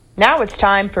Now it's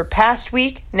time for Past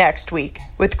Week, Next Week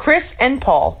with Chris and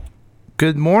Paul.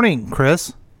 Good morning,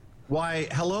 Chris. Why,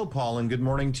 hello, Paul, and good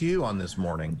morning to you on this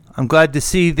morning. I'm glad to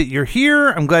see that you're here.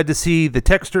 I'm glad to see the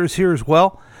texters here as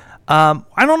well. I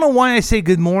don't know why I say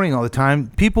good morning all the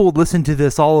time. People listen to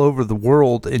this all over the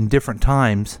world in different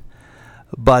times.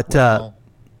 But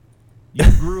you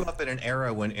grew up in an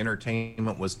era when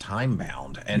entertainment was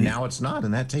time-bound, and now it's not,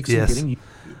 and that takes some getting used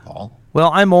to, Paul.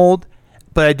 Well, I'm old,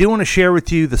 but I do want to share with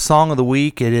you the song of the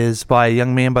week. It is by a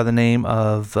young man by the name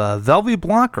of Velvy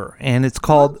Blocker, and it's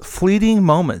called Fleeting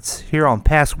Moments, here on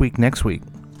Past Week, Next Week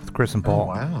with Chris and Paul. Oh,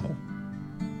 wow.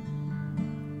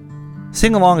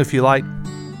 Sing along if you like.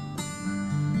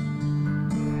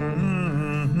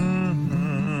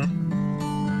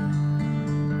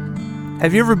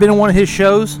 Have you ever been in one of his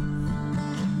shows?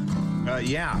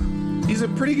 Yeah. He's a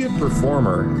pretty good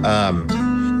performer. I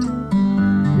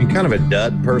mean, kind of a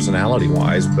dud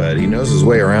personality-wise, but he knows his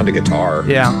way around a guitar.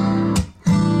 Yeah.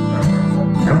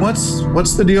 And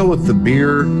what's the deal with the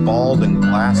beard, bald, and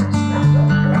glasses?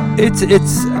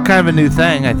 It's kind of a new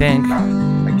thing, I think.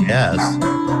 I guess.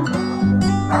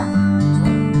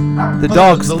 The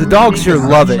dogs here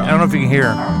love it. I don't know if you can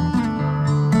hear.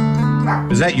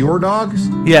 Is that your dogs?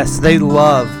 Yes, they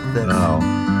love this. No.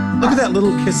 Look at that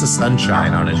little kiss of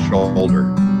sunshine on his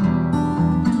shoulder.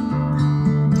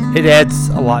 It adds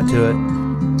a lot to it.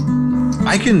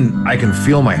 I can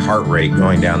feel my heart rate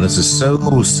going down. This is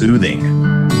so soothing.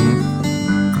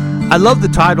 I love the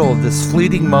title of this,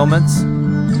 Fleeting Moments.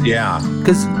 Yeah.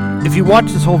 Because if you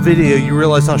watch this whole video, you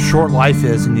realize how short life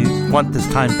is, and you want this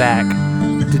time back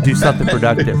to do something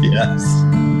productive. Yes.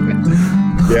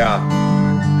 Yeah.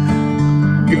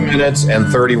 2 minutes and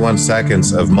 31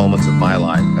 seconds of moments of my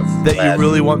life that you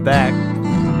really want back.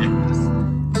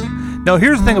 Now,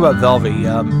 here's the thing about Velvy.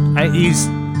 He's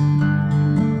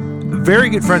very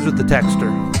good friends with the texter.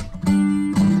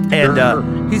 And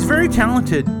he's a very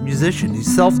talented musician. He's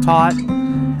self-taught.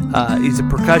 He's a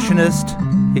percussionist.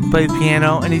 He can play the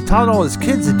piano. And he taught all his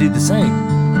kids to do the same.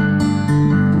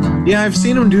 Yeah, I've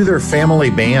seen him do their family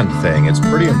band thing. It's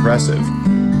pretty impressive.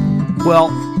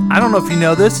 Well, I don't know if you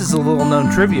know, this is a little known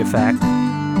trivia fact.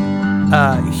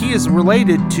 He is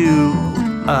related to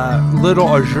Little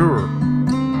Azure.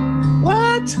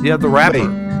 What? Yeah, the rapper. Wait.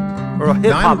 Or a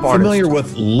hip-hop artist. I'm familiar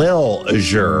with Lil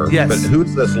Azure. Yes. But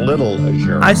who's this Little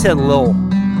Azure? I said Lil.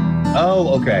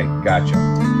 Oh, okay. Gotcha.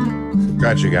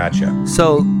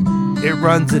 So it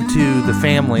runs into the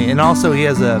family. And also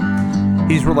he's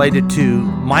related to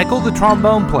Michael the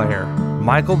trombone player.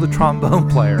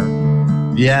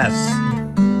 Yes.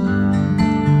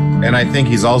 And I think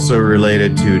he's also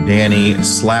related to Danny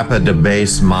Slappa de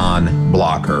Bass Mon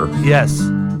Blocker. Yes.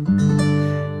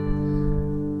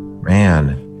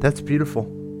 Man. That's beautiful.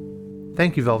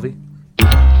 Thank you, Velvy.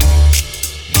 That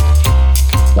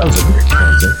was a great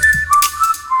transit.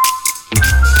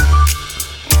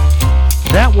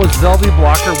 That was Velvy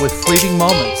Blocker with Fleeting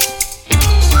Moments.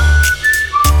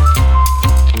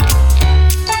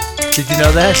 Did you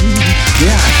know that?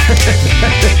 Yeah.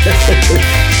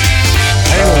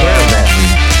 I am aware of that.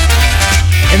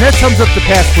 And that sums up the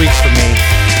past week for me.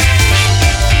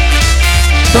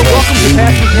 So welcome to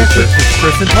Past Week Next Week with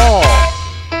Chris and Paul.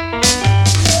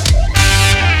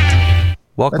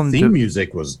 Welcome. That theme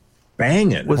music was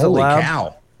banging. Holy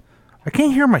cow. I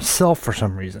can't hear myself for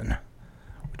some reason,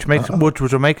 which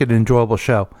will make it an enjoyable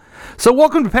show. So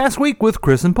welcome to Past Week with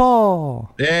Chris and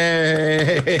Paul.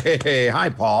 Hey, hi,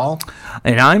 Paul.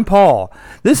 And I'm Paul.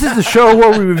 This is the show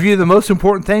where we review the most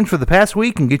important things for the past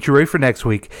week and get you ready for next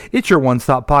week. It's your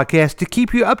one-stop podcast to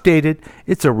keep you updated.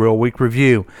 It's a real week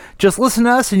review. Just listen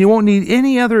to us and you won't need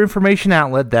any other information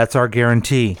outlet. That's our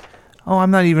guarantee. Oh,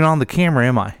 I'm not even on the camera,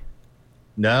 am I?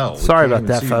 No. Sorry about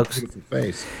that, folks.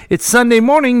 Face. It's Sunday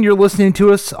morning. You're listening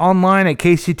to us online at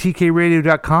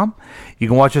kctkradio.com. You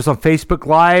can watch us on Facebook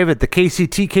Live at the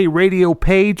KCTK Radio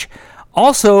page.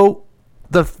 Also,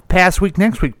 the Past Week,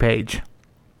 Next Week page.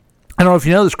 I don't know if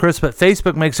you know this, Chris, but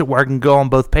Facebook makes it where I can go on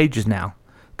both pages now.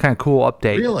 Kind of cool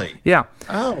update. Really? Yeah.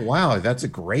 Oh, wow. That's a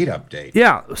great update.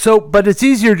 Yeah. So, but it's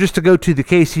easier just to go to the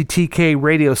KCTK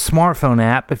Radio smartphone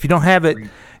app. If you don't have it,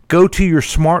 go to your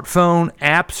smartphone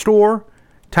app store.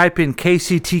 Type in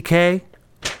KCTK,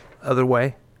 other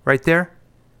way, right there.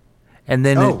 And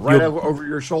then over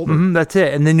your shoulder. That's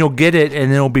it. And then you'll get it,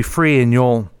 and it'll be free, and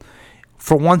you'll,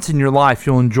 for once in your life,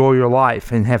 you'll enjoy your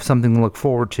life and have something to look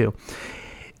forward to.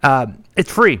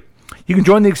 It's free. You can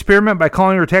join the experiment by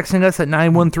calling or texting us at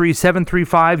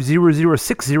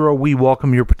 913-735-0060. We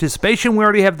welcome your participation. We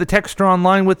already have the texter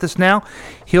online with us now.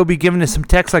 He'll be giving us some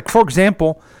text. Like, for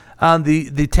example,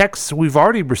 the text we've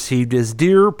already received is,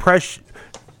 Dear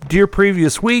Dear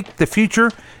previous week, the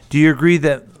future, do you agree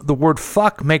that the word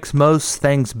fuck makes most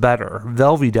things better?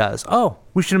 Velvy does. Oh,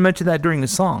 we should have mentioned that during the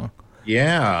song.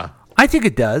 Yeah. I think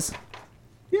it does.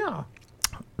 Yeah.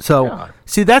 So,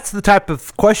 see, that's the type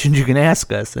of questions you can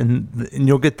ask us, and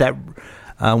you'll get that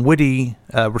witty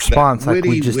response like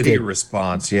we just witty did.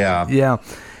 response, yeah. Yeah.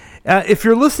 If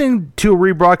you're listening to a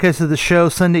rebroadcast of the show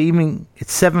Sunday evening at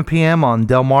 7 p.m. on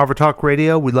Delmarva Talk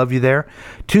Radio, we love you there.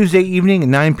 Tuesday evening at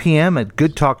 9 p.m. at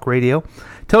Good Talk Radio.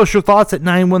 Tell us your thoughts at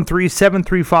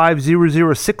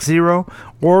 913-735-0060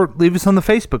 or leave us on the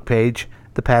Facebook page,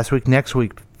 the Past Week Next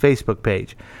Week Facebook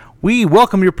page. We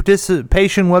welcome your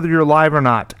participation whether you're live or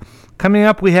not. Coming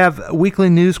up, we have a weekly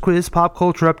news quiz, pop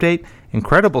culture update,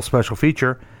 incredible special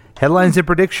feature, headlines and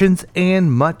predictions,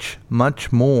 and much,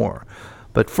 much more.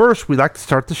 But first, we'd like to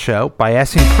start the show by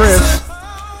asking Chris,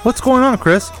 what's going on,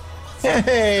 Chris?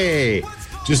 Hey,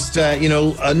 just,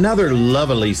 another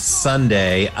lovely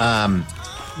Sunday.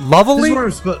 Lovely? This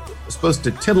is where I'm supposed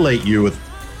to titillate you with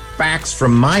facts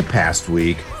from my past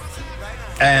week.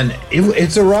 And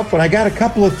it's a rough one. I got a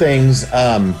couple of things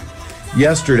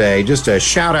yesterday. Just a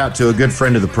shout out to a good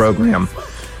friend of the program.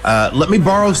 Let me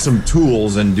borrow some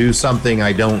tools and do something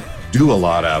I don't do a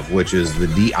lot of, which is the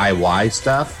DIY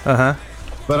stuff. Uh-huh.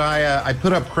 But I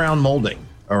put up crown molding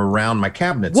around my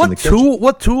cabinets in the kitchen.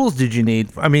 What tools did you need?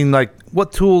 I mean, like,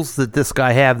 what tools did this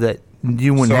guy have that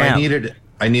you wouldn't have?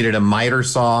 I needed a miter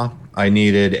saw. I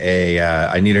needed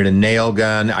a nail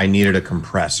gun. I needed a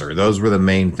compressor. Those were the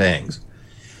main things.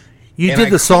 You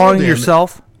did the sawing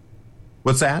yourself?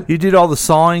 What's that? You did all the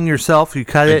sawing yourself? You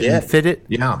cut it and fit it?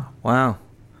 Yeah. Wow.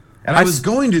 And I was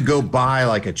going to go buy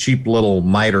like a cheap little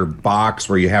miter box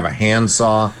where you have a hand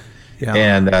saw. Yeah.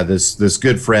 And this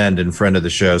good friend and friend of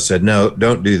the show said, no,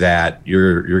 don't do that.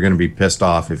 You're going to be pissed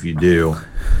off if you do.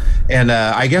 And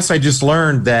I guess I just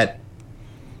learned that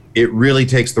it really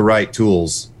takes the right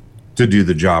tools to do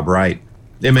the job right.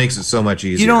 It makes it so much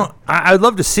easier. I'd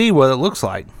love to see what it looks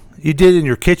like. You did in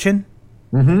your kitchen?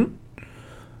 Mm-hmm.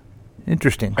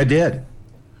 Interesting. I did.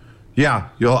 Yeah,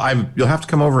 you'll have to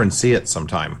come over and see it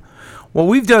sometime. Well,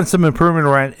 we've done some improvement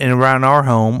around our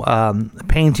home,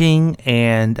 painting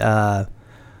and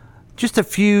just a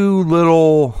few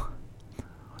little,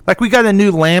 like we got a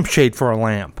new lampshade for a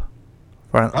lamp.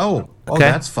 Oh,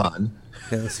 that's fun.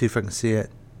 Okay, let's see if I can see it.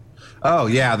 Oh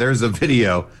yeah, there's a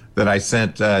video that I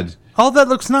sent. That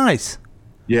looks nice.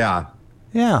 Yeah.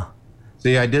 Yeah.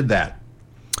 See, I did that.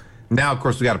 Now, of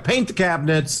course, we got to paint the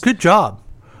cabinets. Good job.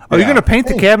 Oh, you're going to paint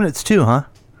the cabinets too, huh?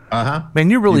 Uh-huh. Man,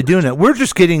 you're really doing it. We're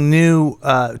just getting new,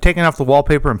 taking off the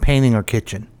wallpaper and painting our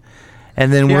kitchen.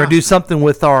 And then we're going to do something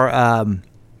with our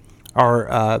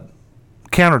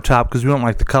countertop because we don't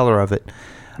like the color of it.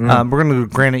 We're going to do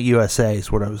Granite USA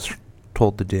is what I was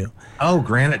told to do. Oh,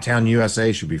 Granite Town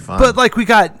USA should be fun. But like we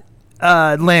got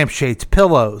lampshades,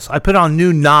 pillows. I put on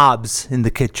new knobs in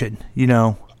the kitchen,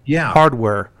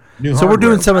 hardware. So we're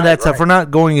doing some of that stuff. We're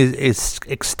not going as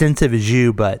extensive as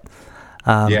you, but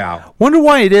wonder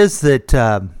why it is that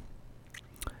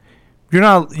you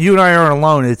and I aren't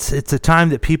alone. It's a time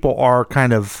that people are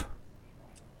kind of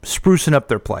sprucing up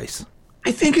their place.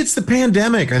 I think it's the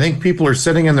pandemic. I think people are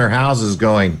sitting in their houses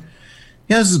going,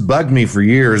 yeah, this has bugged me for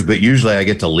years, but usually I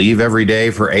get to leave every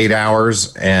day for 8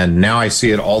 hours, and now I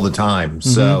see it all the time. Mm-hmm.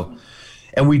 So,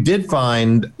 and we did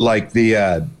find like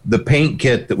the paint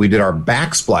kit that we did our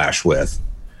backsplash with.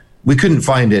 We couldn't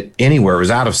find it anywhere. It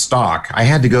was out of stock. I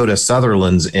had to go to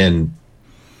Sutherland's in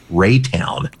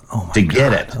Raytown to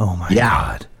get it. Oh my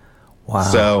God! Wow.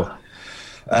 So,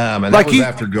 and that was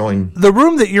after going. The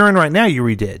room that you're in right now, you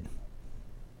redid.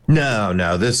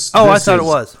 No. This. Oh, I thought it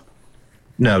was.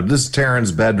 No, this is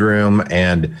Taryn's bedroom,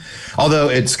 and although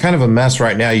it's kind of a mess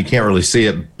right now, you can't really see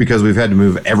it because we've had to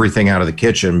move everything out of the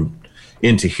kitchen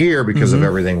into here because of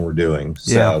everything we're doing.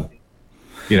 So,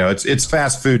 it's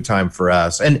fast food time for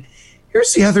us. And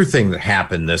here's the other thing that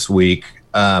happened this week.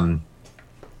 I'm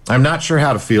not sure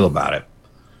how to feel about it.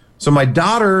 So my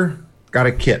daughter got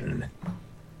a kitten,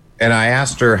 and I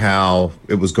asked her how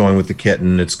it was going with the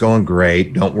kitten. It's going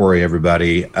great. Don't worry,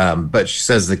 everybody. But she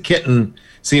says the kitten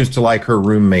seems to like her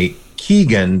roommate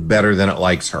Keegan better than it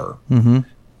likes her. Mm-hmm.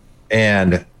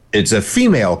 And it's a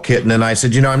female kitten. And I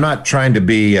said, I'm not trying to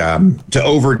be to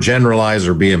overgeneralize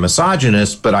or be a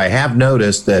misogynist, but I have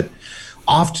noticed that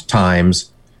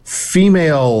oftentimes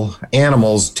female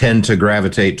animals tend to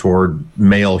gravitate toward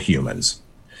male humans.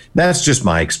 That's just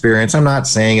my experience. I'm not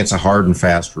saying it's a hard and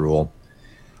fast rule.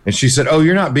 And she said,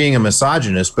 you're not being a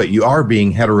misogynist, but you are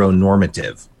being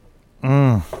heteronormative.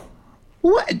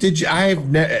 What do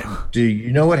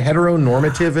you know what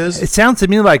heteronormative is? It sounds to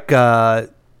me like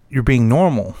you're being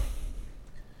normal.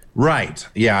 Right.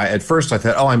 Yeah. At first I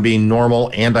thought, oh, I'm being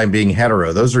normal and I'm being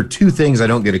hetero. Those are two things I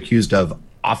don't get accused of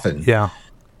often. Yeah.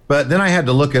 But then I had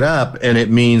to look it up, and it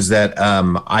means that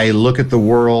I look at the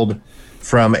world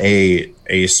from a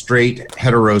straight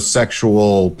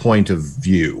heterosexual point of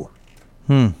view.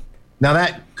 Now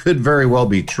that could very well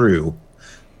be true,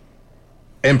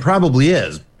 and probably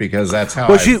is, because that's how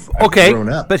I've grown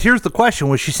up. But here's the question: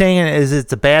 was she saying it as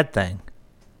it's a bad thing?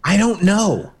 I don't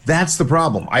know. That's the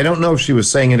problem. I don't know if she was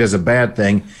saying it as a bad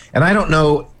thing, and I don't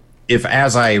know if,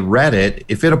 as I read it,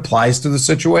 if it applies to the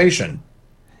situation.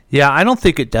 Yeah, I don't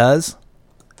think it does.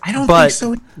 I don't think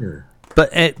so either.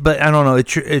 But I don't know.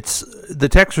 It's the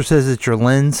texter says it's your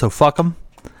lens, so fuck them.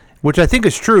 Which I think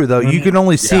is true, though. You can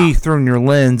only see through your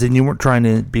lens, and you weren't trying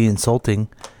to be insulting,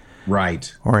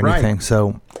 right, or anything. Right.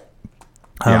 So,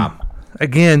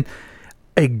 again,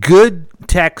 a good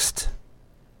text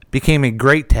became a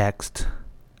great text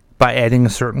by adding a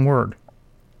certain word.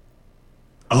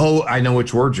 Oh, I know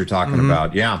which words you're talking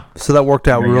about. Yeah. So that worked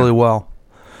out really well.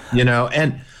 You know,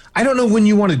 and I don't know when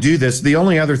you want to do this. The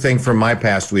only other thing from my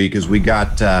past week is we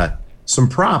got some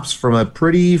props from a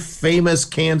pretty famous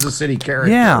Kansas City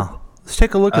character. Yeah. Let's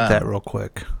take a look at that real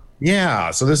quick.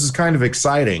 Yeah. So this is kind of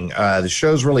exciting. The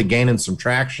show's really gaining some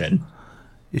traction.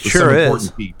 It sure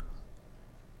is.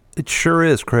 It sure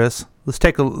is, Chris. Let's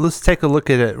take a look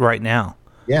at it right now.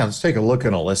 Yeah, let's take a look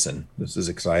and a listen. This is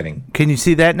exciting. Can you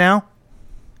see that now?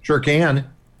 Sure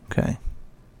can. Okay.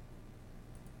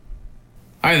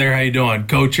 Hi there, how you doing?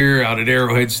 Coach here out at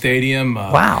Arrowhead Stadium.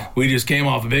 Wow. We just came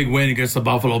off a big win against the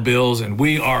Buffalo Bills, and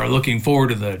we are looking forward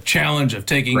to the challenge of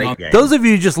taking on... Those of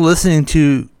you just listening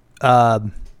to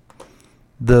the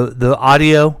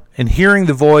audio and hearing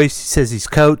the voice, he says he's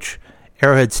coach,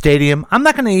 Arrowhead Stadium. I'm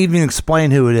not going to even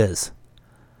explain who it is.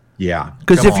 Yeah.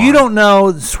 Because if you don't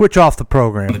know, switch off the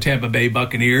program. The Tampa Bay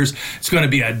Buccaneers. It's going to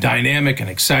be a dynamic and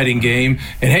exciting game.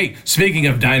 And hey, speaking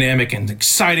of dynamic and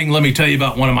exciting, let me tell you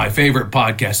about one of my favorite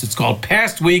podcasts. It's called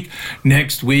Past Week,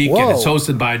 Next Week. Whoa. And it's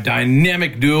hosted by a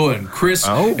dynamic duo, and Chris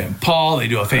and Paul. They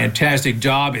do a fantastic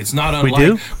job. It's not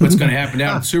unlike what's going to happen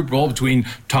down at the Super Bowl between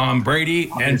Tom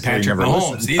Brady and Patrick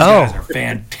Mahomes. These guys are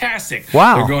fantastic.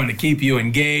 Wow. They're going to keep you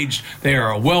engaged. They are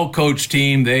a well-coached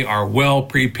team. They are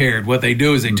well-prepared. What they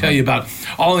do is they tell you about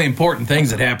all the important things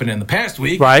that happened in the past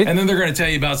week, right? And then they're going to tell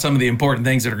you about some of the important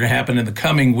things that are going to happen in the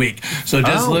coming week. So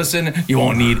just listen. You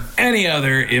won't need any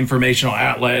other informational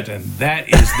outlet, and that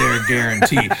is their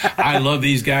guarantee. I love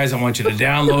these guys. I want you to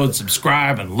download,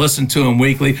 subscribe, and listen to them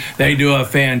weekly. They do a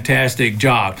fantastic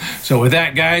job. So with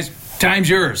that, guys, time's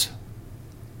yours.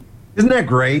 Isn't that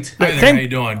great? Hi there, how you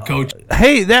doing, Coach?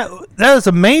 Hey, that is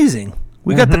amazing.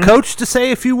 We got the coach to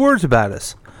say a few words about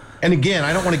us. And again,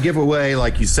 I don't want to give away,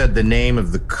 like you said, the name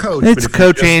of the coach. It's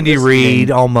Coach Andy Reid,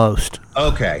 almost.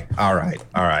 Okay. All right.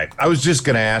 I was just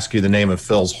going to ask you the name of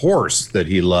Phil's horse that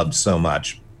he loved so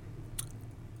much.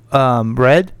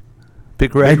 Red?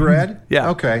 Big Red? Big Red? Yeah.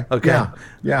 Okay. Okay.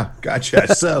 Yeah.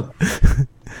 Gotcha. So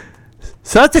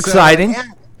that's exciting.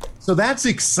 So that's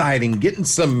exciting. Getting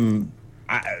some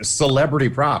celebrity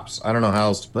props. I don't know how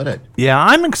else to put it. Yeah,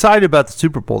 I'm excited about the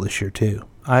Super Bowl this year, too.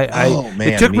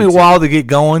 It took me a too. while to get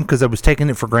going because I was taking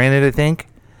it for granted, I think.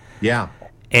 Yeah.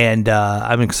 And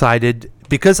I'm excited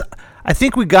because I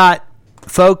think we got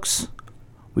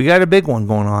a big one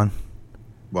going on.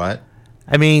 What?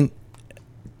 I mean,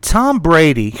 Tom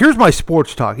Brady. Here's my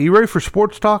sports talk. Are you ready for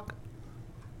sports talk?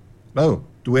 Oh,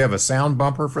 do we have a sound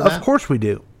bumper for that? Of course we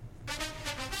do.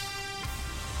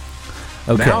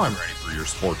 Okay. Now I'm ready for your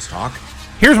sports talk.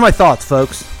 Here's my thoughts,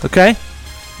 folks. Okay?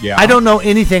 Yeah. I don't know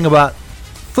anything about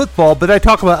football, but I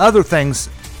talk about other things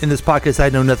in this podcast I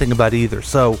know nothing about either.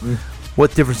 So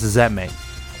what difference does that make?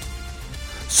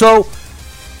 So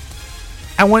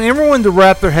I want everyone to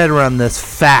wrap their head around this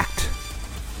fact.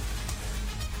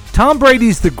 Tom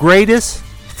Brady's the greatest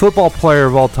football player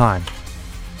of all time.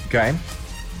 Okay.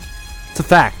 It's a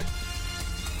fact.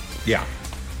 Yeah.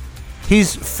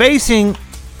 He's facing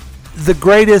the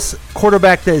greatest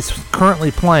quarterback that is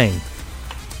currently playing.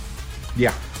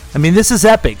 Yeah. I mean, this is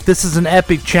epic. This is an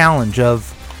epic challenge of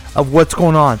what's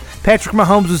going on. Patrick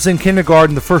Mahomes was in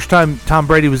kindergarten the first time Tom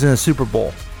Brady was in a Super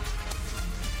Bowl.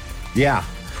 Yeah.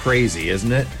 Crazy,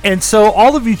 isn't it? And so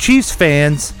all of you Chiefs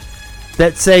fans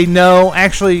that say, no,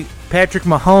 actually, Patrick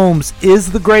Mahomes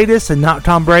is the greatest and not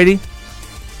Tom Brady,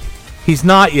 he's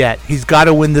not yet. He's got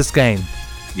to win this game.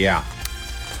 Yeah.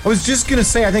 I was just going to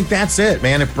say, I think that's it,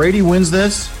 man. If Brady wins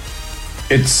this,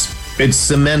 it's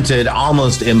cemented,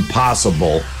 almost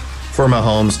impossible for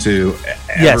Mahomes to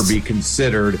ever be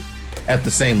considered at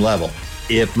the same level.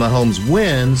 If Mahomes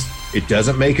wins, it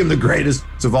doesn't make him the greatest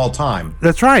of all time.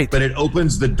 That's right. But it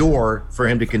opens the door for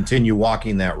him to continue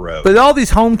walking that road. But all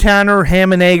these hometowner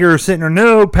ham and egg are sitting there,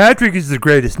 no, Patrick is the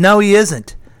greatest. No, he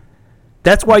isn't.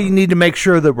 That's why you need to make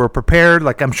sure that we're prepared.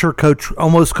 Like I'm sure Coach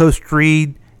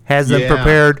Reed has them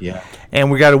prepared. Yeah. And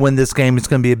we got to win this game. It's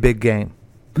going to be a big game.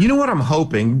 You know what I'm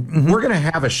hoping? Mm-hmm. We're going to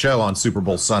have a show on Super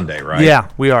Bowl Sunday, right? Yeah,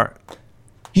 we are.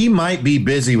 He might be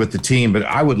busy with the team, but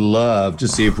I would love to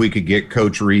see if we could get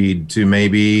Coach Reed to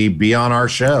maybe be on our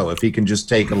show, if he can just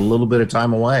take a little bit of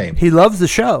time away. He loves the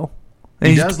show.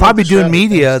 And he's probably doing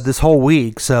media this whole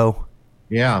week, so.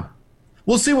 Yeah.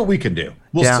 We'll see what we can do.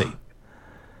 We'll see.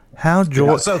 How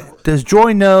does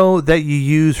Joy know that you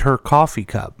use her coffee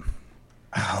cup?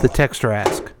 The texter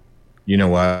asked. You know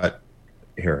what?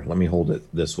 Here, let me hold it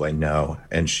this way. No,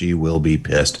 and she will be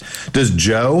pissed. Does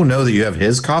Joe know that you have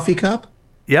his coffee cup?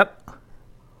 Yep.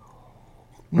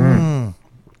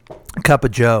 Cup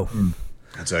of Joe.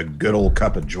 That's a good old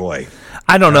cup of joy.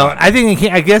 I don't know.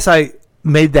 I guess I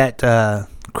made that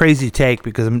crazy take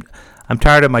because I'm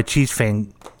tired of my Chiefs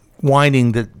fan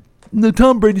whining that no,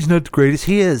 Tom Brady's not the greatest.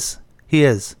 He is.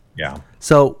 Yeah.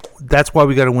 So that's why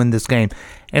we got to win this game.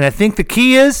 And I think the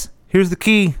key is, here's the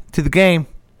key to the game.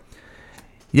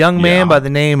 Young man by the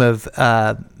name of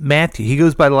Matthew. He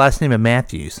goes by the last name of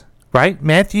Matthews, right?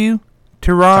 Matthew?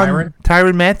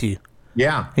 Tyrann Mathieu.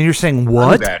 Yeah. And you're saying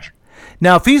what?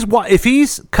 Now, if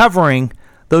he's covering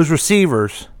those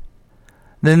receivers,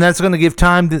 then that's going to give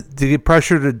time to get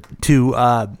pressure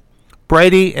to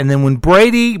Brady. And then when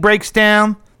Brady breaks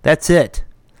down, that's it.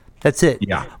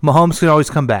 Yeah. Mahomes can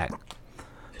always come back.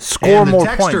 Score more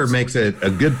points. The texter makes a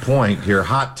good point here.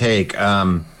 Hot take.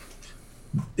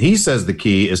 He says the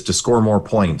key is to score more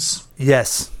points.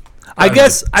 Yes. I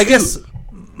guess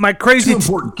my crazy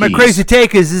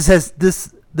take is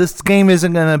this game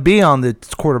isn't going to be on the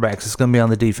quarterbacks. It's going to be on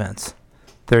the defense.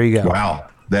 There you go. Wow.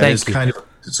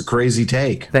 It's a crazy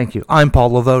take. Thank you. I'm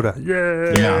Paul Lavoda.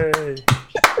 Yeah.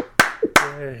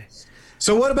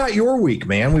 So what about your week,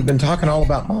 man? We've been talking all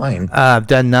about mine. I've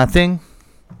done nothing.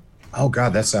 Oh,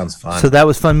 God, that sounds fun. So that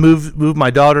was fun. Moved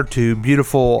my daughter to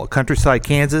beautiful countryside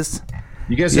Kansas.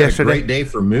 You guys had a great day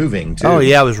for moving, too. Oh,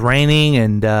 yeah. It was raining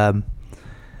and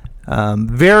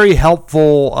very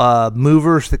helpful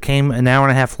movers that came an hour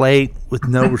and a half late with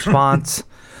no response.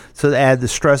 So that added the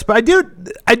stress. But I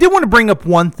did want to bring up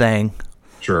one thing.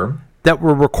 Sure. That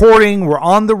we're recording. We're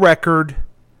on the record.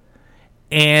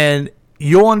 And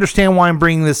you'll understand why I'm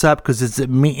bringing this up because it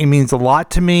means a lot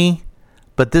to me.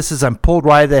 But I'm pulled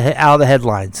right out of the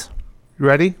headlines. You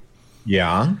ready?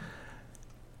 Yeah.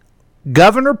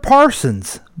 Governor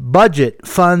Parsons' budget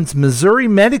funds Missouri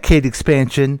Medicaid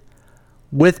expansion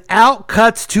without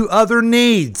cuts to other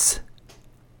needs.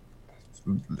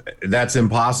 That's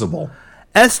impossible.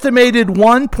 Estimated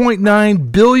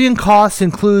 $1.9 billion cost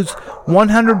includes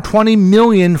 $120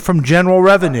 million from general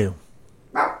revenue.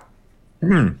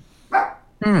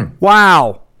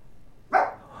 Wow.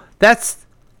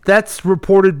 That's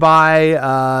reported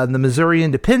by the Missouri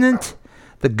Independent.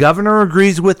 The governor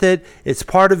agrees with it. It's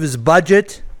part of his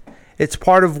budget. It's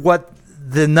part of what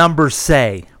the numbers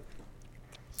say.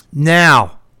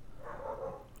 Now,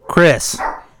 Chris.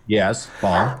 Yes,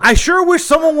 Paul. I sure wish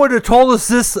someone would have told us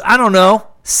this,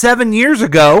 7 years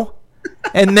ago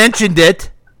and mentioned it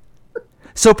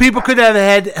so people could have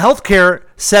had health care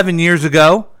 7 years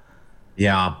ago.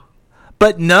 Yeah.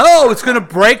 But no, it's going to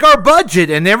break our budget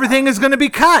and everything is going to be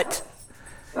cut.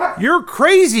 You're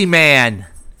crazy, man.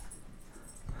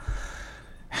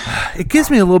 It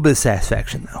gives me a little bit of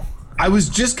satisfaction, though. I was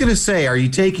just going to say, are you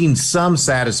taking some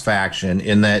satisfaction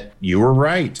in that you were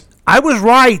right? I was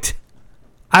right.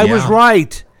 I was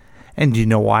right. And do you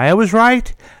know why I was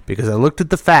right? Because I looked at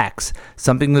the facts,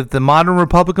 something that the modern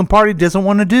Republican Party doesn't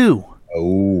want to do. Oh,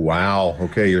 wow.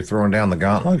 Okay, you're throwing down the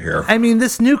gauntlet here. I mean,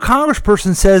 this new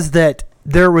congressperson says that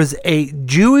there was a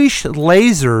Jewish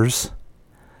lasers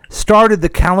started the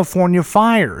California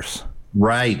fires.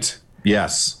 Right.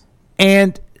 Yes.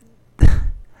 And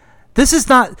this is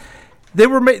not.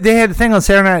 They had a thing on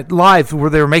Saturday Night Live where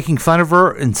they were making fun of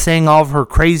her and saying all of her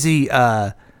crazy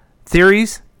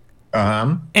theories.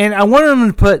 And I wanted them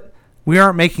to put, "We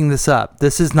aren't making this up.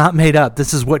 This is not made up.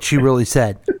 This is what she really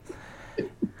said."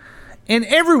 And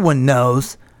everyone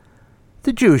knows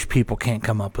the Jewish people can't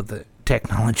come up with a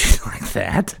technology like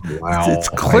that. Wow. It's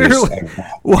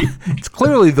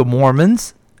clearly the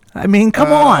Mormons. I mean,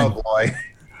 come on. Oh, boy.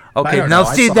 Okay, now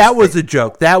see, that was a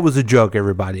joke. That was a joke,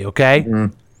 everybody, okay? Mm-hmm.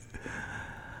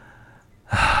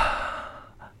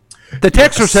 The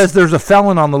texter says there's a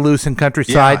felon on the loose in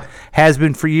countryside. Yeah. Has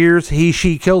been for years.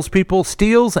 She kills people,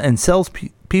 steals, and sells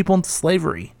people into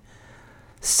slavery.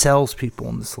 sells people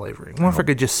into slavery. I wonder if I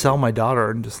could just sell my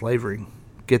daughter into slavery,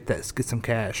 get some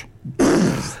cash.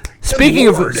 Speaking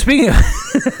of,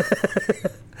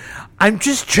 I'm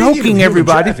just joking,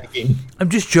 everybody. I'm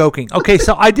just joking. Okay,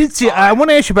 so I did see. I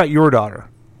want to ask you about your daughter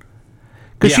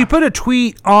because she put a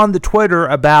tweet on the Twitter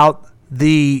about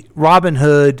the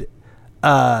Robinhood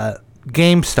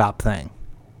GameStop thing.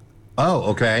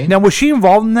 Oh, okay. Now, was she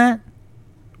involved in that?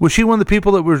 Was she one of the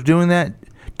people that was doing that?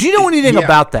 Do you know anything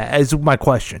about that? Is my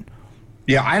question.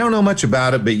 Yeah, I don't know much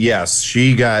about it, but yes,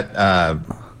 she got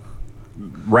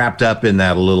wrapped up in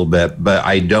that a little bit, but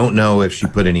I don't know if she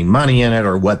put any money in it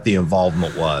or what the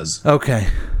involvement was. Okay.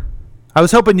 I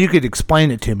was hoping you could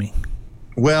explain it to me.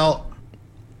 Well,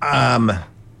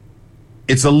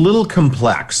 it's a little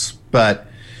complex, but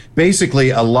basically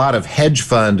a lot of hedge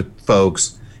fund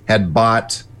folks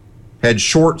had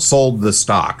short sold the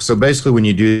stock. So basically when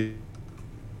you do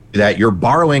that, you're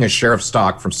borrowing a share of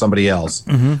stock from somebody else,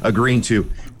 agreeing to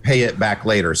pay it back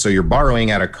later. So you're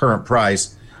borrowing at a current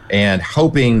price and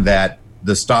hoping that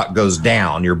the stock goes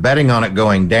down. You're betting on it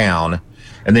going down,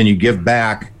 and then you give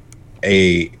back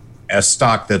a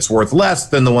stock that's worth less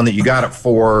than the one that you got it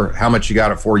for. How much you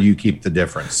got it for, you keep the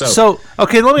difference. So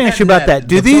okay, let me ask you about that.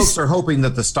 Do these folks are hoping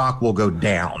that the stock will go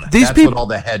down? That's what all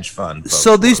the hedge fund folks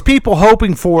So these people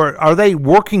hoping for it, are they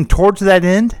working towards that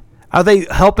end? Are they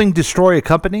helping destroy a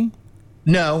company?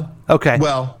 No. Okay.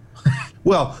 Well,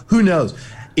 who knows?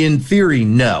 In theory,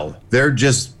 no. They're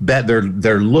just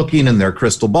they're looking in their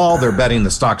crystal ball. They're betting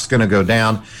the stock's going to go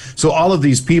down. So all of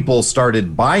these people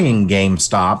started buying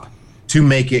GameStop to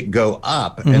make it go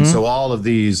up. And so all of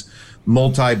these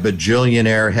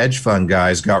multi-bajillionaire hedge fund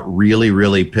guys got really,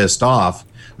 really pissed off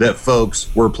that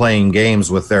folks were playing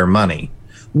games with their money.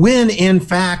 When in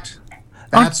fact,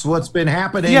 that's what's been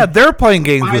happening. Yeah, they're playing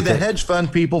games by with the it. hedge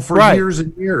fund people for years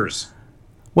and years.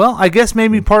 Well, I guess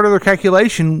maybe part of their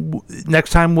calculation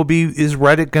next time will be, is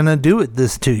Reddit going to do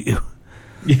this to you?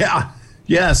 Yeah.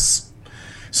 Yes.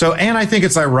 So, and I think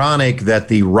it's ironic that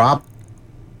the Robinhood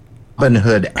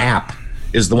app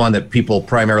is the one that people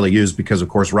primarily use because, of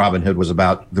course, Robinhood was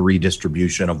about the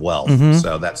redistribution of wealth.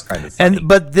 So that's kind of funny.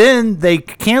 But then they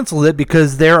canceled it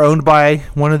because they're owned by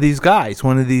one of these guys,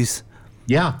 one of these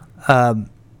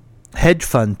hedge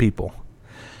fund people.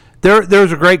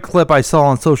 There's a great clip I saw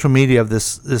on social media of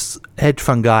this hedge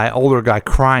fund guy, older guy,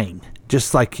 crying,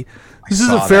 just like, this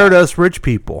isn't fair to us rich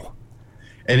people.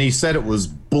 And he said it was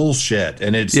bullshit,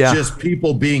 and it's just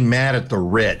people being mad at the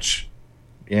rich.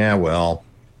 Yeah, well,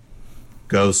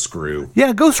 go screw.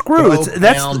 Yeah, go screw.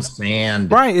 That's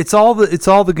sand. Right. It's all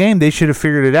the game. They should have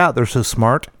figured it out. They're so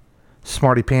smart,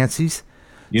 smarty pantsies.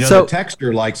 You know, the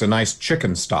texter likes a nice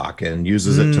chicken stock and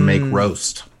uses it to make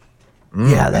roast.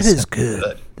 Yeah, that is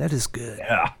good. That is good.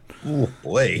 Yeah. Oh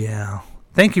boy. Yeah.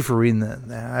 Thank you for reading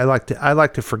that. I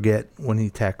like to forget when he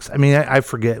texts. I mean, I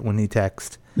forget when he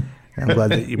texts. I'm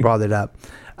glad that you brought it up.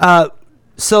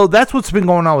 So that's what's been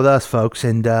going on with us, folks.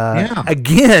 And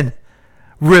again,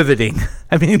 riveting.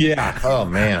 I mean, oh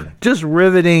man, just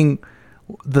riveting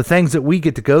the things that we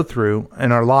get to go through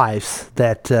in our lives.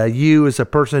 That you, as a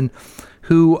person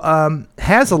who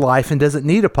has a life and doesn't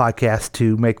need a podcast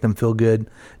to make them feel good,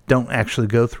 don't actually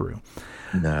go through.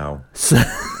 No. So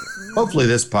hopefully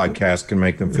this podcast can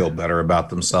make them feel better about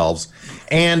themselves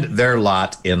and their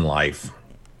lot in life.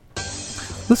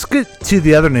 Let's get to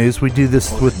the other news. We do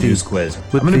this with the news quiz.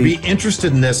 I'm going to be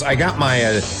interested in this. I got my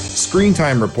screen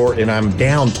time report, and I'm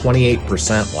down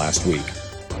 28% last week.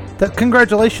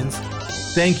 Congratulations.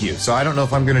 Thank you. So I don't know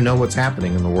if I'm going to know what's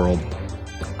happening in the world.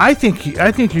 I think you're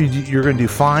going to do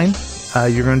fine.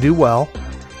 You're going to do well,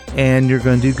 and you're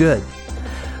going to do good.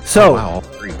 So,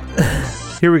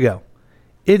 here we go.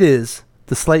 It is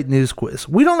the Slate News Quiz.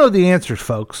 We don't know the answers,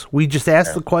 folks. We just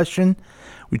ask the question.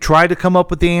 We try to come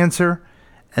up with the answer.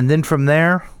 And then from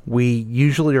there, we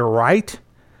usually are right.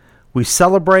 We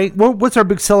celebrate. What's our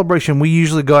big celebration? We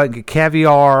usually go out and get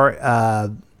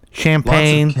caviar,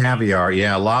 champagne. Lots of caviar,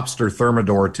 yeah. Lobster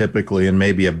thermidor typically, and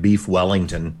maybe a beef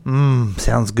Wellington.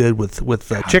 Sounds good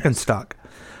with chicken stock.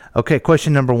 Okay,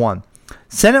 question number 1.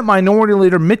 Senate Minority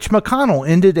Leader Mitch McConnell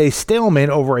ended a stalemate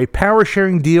over a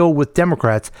power-sharing deal with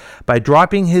Democrats by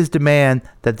dropping his demand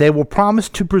that they will promise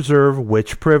to preserve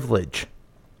which privilege?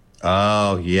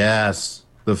 Oh, yes.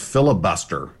 The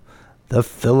filibuster. The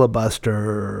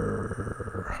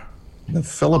filibuster. The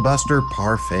filibuster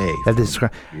parfait. That is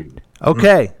correct.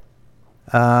 Okay.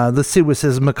 Let's see what it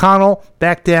says. McConnell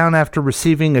backed down after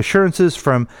receiving assurances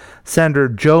from Senator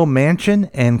Joe Manchin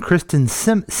and Kristen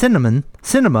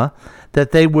Sinema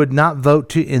that they would not vote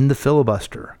to end the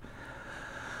filibuster.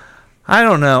 I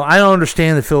don't know. I don't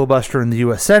understand the filibuster in the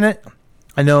U.S. Senate.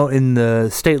 I know in the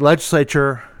state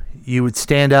legislature, you would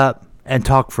stand up and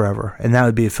talk forever, and that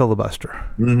would be a filibuster.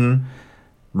 Mm-hmm.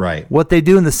 Right. What they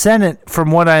do in the Senate,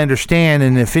 from what I understand,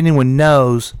 and if anyone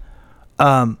knows,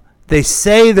 they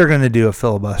say they're going to do a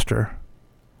filibuster.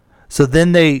 So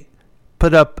then they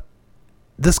put up,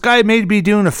 this guy may be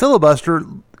doing a filibuster.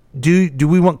 Do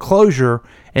we want closure?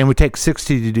 And we take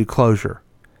 60 to do closure.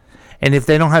 And if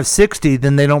they don't have 60,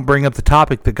 then they don't bring up the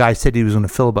topic the guy said he was going to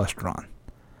filibuster on.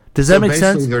 Does that make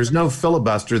sense? There's no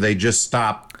filibuster. They just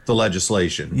stop the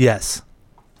legislation. Yes.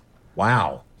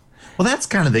 Wow. Well, that's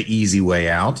kind of the easy way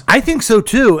out. I think so,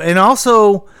 too. And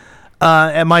also,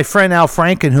 and my friend Al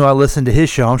Franken, who I listened to his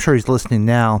show, I'm sure he's listening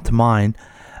now to mine,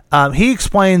 he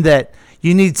explained that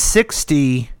you need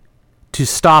 60 to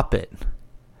stop it.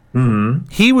 Mm-hmm.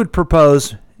 He would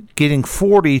propose getting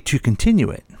 40 to continue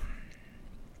it.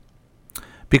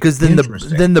 Because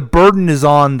then the burden is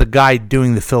on the guy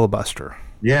doing the filibuster.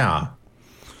 Yeah.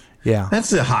 Yeah.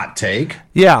 That's a hot take.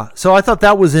 Yeah. So I thought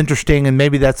that was interesting, and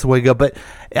maybe that's the way to go. But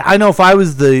I know if I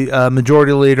was the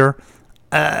majority leader,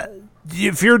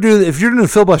 if you're doing a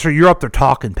filibuster, you're up there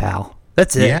talking, pal.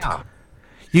 That's it. Yeah.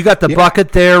 You got the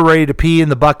bucket there, ready to pee in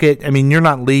the bucket. I mean, you're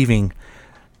not leaving.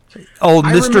 Old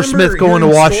Mr. Smith going to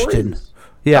Washington.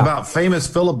 Yeah. About famous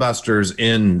filibusters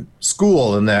in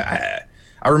school, and that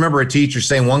I remember a teacher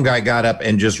saying one guy got up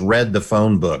and just read the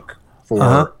phone book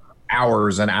for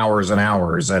hours and hours and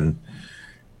hours. And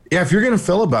yeah, if you're going to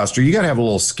filibuster, you got to have a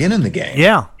little skin in the game.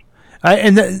 Yeah.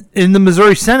 In the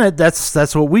Missouri Senate,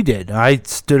 that's what we did. I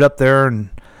stood up there, and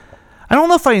I don't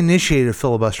know if I initiated a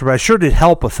filibuster, but I sure did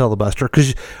help a filibuster,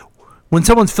 because when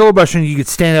someone's filibustering, you could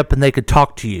stand up and they could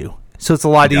talk to you. So it's a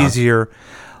lot easier.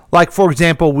 Like, for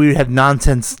example, we had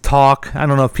nonsense talk. I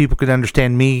don't know if people could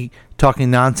understand me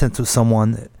talking nonsense with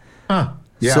someone. Huh.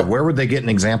 Yeah, so, where would they get an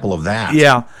example of that?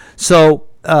 Yeah. So,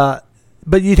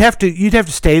 but you'd have to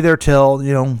stay there till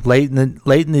late in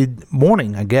the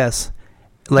morning, I guess.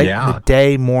 Late in the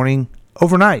day, morning,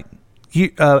 overnight,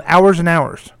 hours and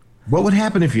hours. What would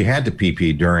happen if you had to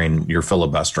pee during your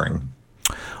filibustering?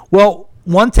 Well,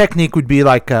 one technique would be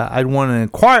like I'd want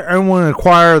to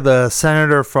acquire the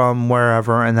senator from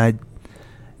wherever, and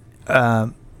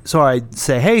so I'd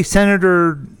say, "Hey,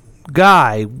 Senator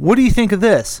Guy, what do you think of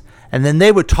this?" And then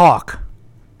they would talk.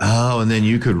 Oh, and then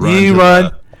you could run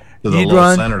to the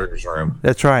little senator's room.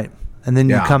 That's right, and then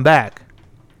you come back.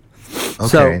 Okay,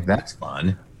 so, that's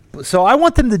fun. So I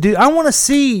want them to do. I want to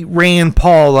see Rand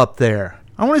Paul up there.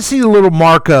 I want to see little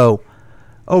Marco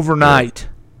overnight.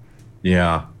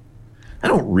 Yeah. I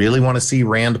don't really want to see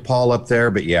Rand Paul up there,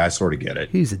 but yeah, I sort of get it.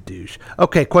 He's a douche.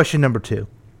 Okay, question number 2.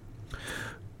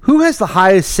 Who has the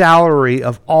highest salary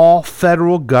of all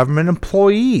federal government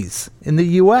employees in the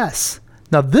U.S.?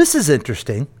 Now, this is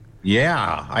interesting.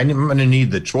 Yeah, I'm going to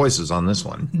need the choices on this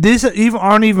one. These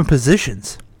aren't even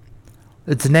positions.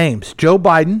 It's names. Joe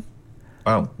Biden,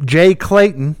 Jay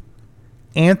Clayton,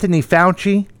 Anthony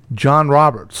Fauci, John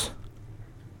Roberts.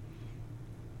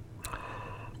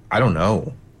 I don't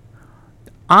know.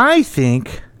 I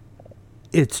think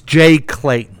it's Jay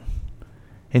Clayton.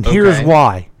 And here's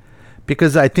why.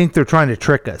 Because I think they're trying to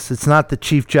trick us. It's not the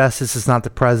Chief Justice. It's not the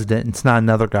President. It's not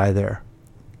another guy there.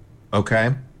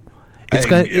 Okay. It's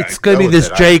going to be this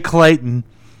Jay Clayton.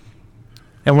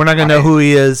 And we're not going to know who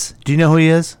he is. Do you know who he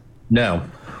is? No.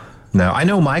 I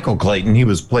know Michael Clayton. He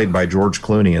was played by George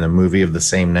Clooney in a movie of the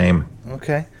same name.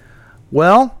 Okay.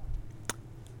 Well,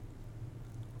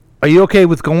 are you okay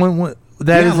with going with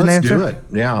that as an answer? Let's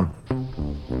do it. Yeah.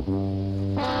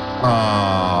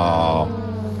 Oh.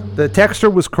 The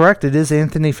texter was correct. It is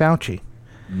Anthony Fauci.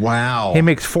 Wow. He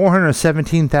makes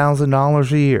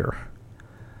 $417,000 a year.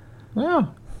 Yeah.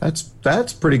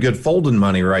 That's pretty good folding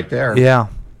money right there. Yeah.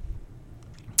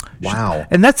 Wow.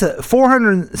 And that's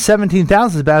 $417,000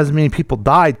 is about as many people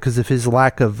died because of his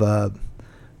lack of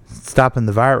stopping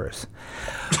the virus.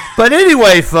 But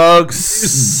anyway, folks.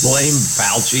 Just blame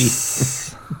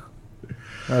Fauci.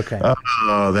 Okay.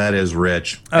 Oh, that is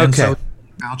rich. Okay. And so,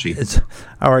 Fauci.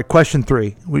 All right, question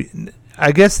 3.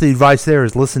 I guess the advice there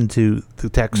is listen to the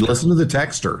texter. Listen to the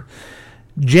texter.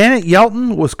 Janet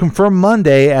Yellen was confirmed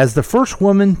Monday as the first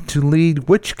woman to lead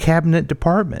which cabinet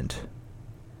department?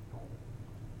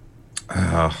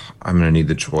 I'm going to need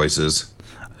the choices.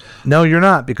 No, you're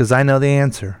not, because I know the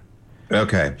answer.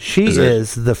 Okay. She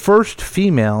is the first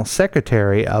female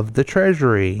Secretary of the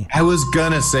Treasury. I was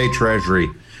going to say Treasury.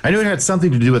 I knew it had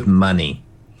something to do with money.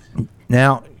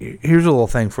 Now, here's a little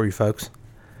thing for you folks.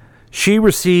 She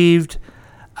received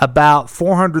about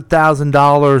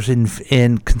 $400,000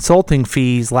 in consulting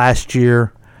fees last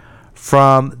year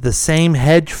from the same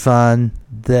hedge fund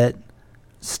that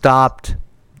stopped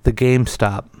the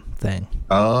GameStop thing.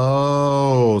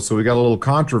 Oh, so we got a little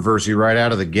controversy right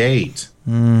out of the gate.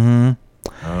 Mm-hmm.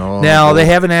 Oh, Now, they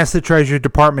haven't asked the Treasury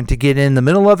Department to get in the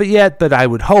middle of it yet, but I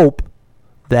would hope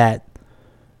that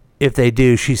if they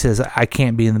do, she says, I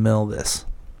can't be in the middle of this.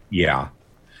 Yeah.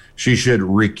 She should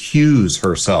recuse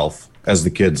herself, as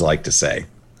the kids like to say.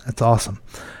 That's awesome.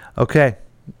 Okay.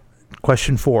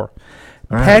 Question 4.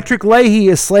 right. Patrick Leahy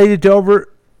is slated to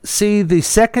oversee the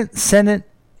second Senate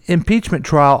impeachment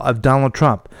trial of Donald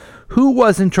Trump. Who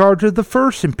was in charge of the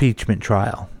first impeachment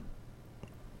trial?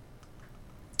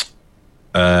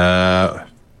 I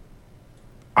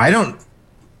don't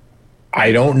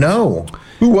know.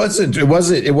 Who was it?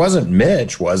 It wasn't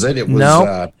Mitch, was it? It was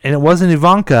No, and it wasn't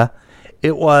Ivanka.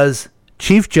 It was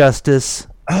Chief Justice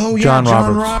John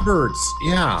Roberts.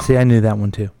 Yeah. See, I knew that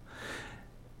one too.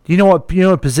 Do you know what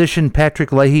position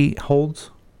Patrick Leahy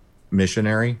holds?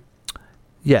 Missionary.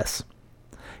 Yes.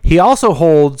 He also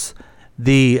holds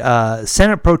the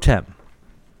Senate Pro Tem.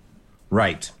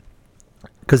 Right.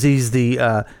 Because he's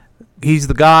the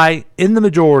guy in the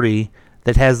majority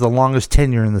that has the longest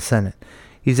tenure in the Senate.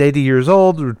 He's 80 years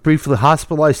old, was briefly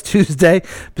hospitalized Tuesday,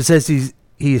 but says he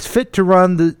is fit to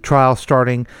run the trial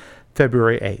starting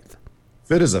February 8th.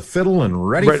 Fit as a fiddle and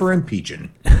ready for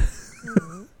impeaching.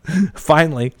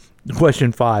 Finally,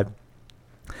 question 5.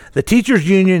 The teachers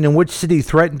union in which city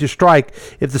threatened to strike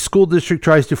if the school district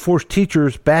tries to force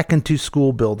teachers back into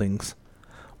school buildings?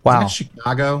 Wow. Isn't it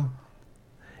Chicago?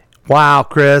 Wow,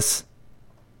 Chris.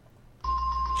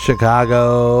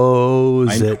 Chicago.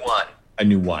 I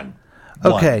knew one.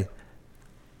 Okay.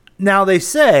 Now they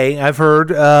say, I've heard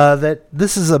that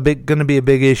this is going to be a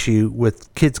big issue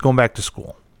with kids going back to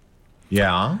school.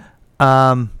 Yeah.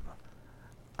 I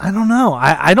don't know.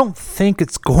 I don't think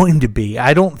it's going to be.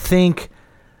 I don't think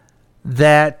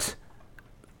that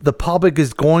the public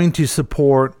is going to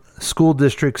support school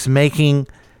districts making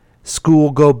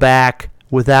school go back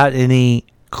without any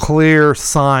clear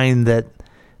sign that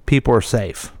people are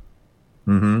safe.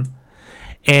 Mm-hmm.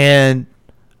 And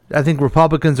I think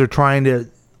Republicans are trying to,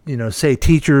 say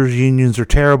teachers unions are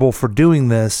terrible for doing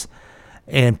this,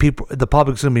 and the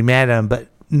public's going to be mad at them, but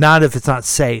not if it's not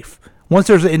safe. Once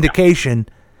there's an indication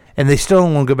and they still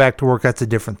don't want to go back to work, that's a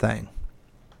different thing.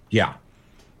 Yeah.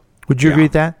 Would you agree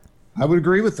with that? I would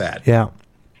agree with that. Yeah.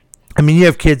 I mean, you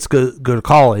have kids go to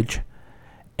college,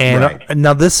 and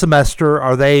now this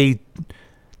semester, they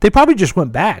probably just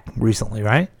went back recently,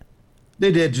 right? They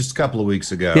did just a couple of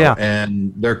weeks ago. Yeah.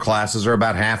 And their classes are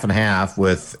about half and half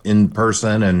with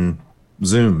in-person and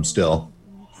Zoom still.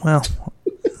 Well,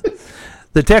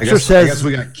 the texter says... I guess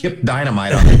we got Kip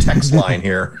Dynamite on the text line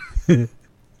here. The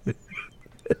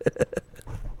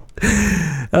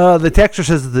texter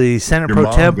says the Senate Your Pro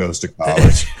mom Temp goes to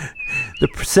college. The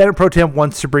Senate Pro Temp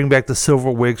wants to bring back the silver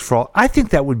wigs for all. I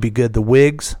think that would be good. The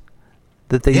wigs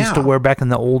that they used to wear back in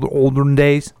the olden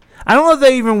days. I don't know if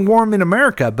they even wore them in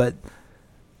America, but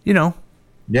Yeah.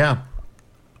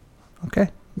 Okay.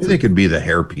 Maybe they could be the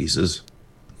hair pieces.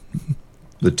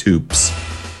 The tubes.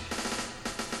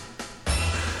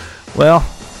 Well,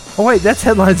 wait, that's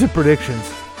headlines and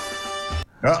predictions.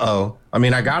 Uh-oh. I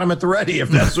mean, I got them at the ready if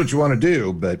that's what you want to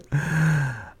do, but...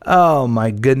 Oh, my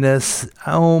goodness.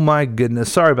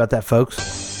 Sorry about that,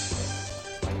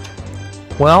 folks.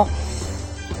 Well...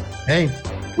 Hey,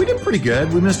 we did pretty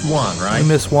good. We missed one, right? We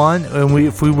missed one, and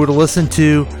if we would have listened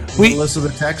to... listen to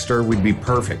the texter, we'd be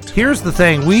perfect. Here's the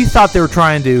thing. We thought they were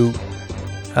trying to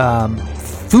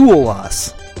fool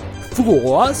us.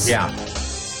 Fool us? Yeah.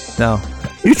 No.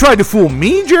 You tried to fool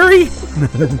me, Jerry?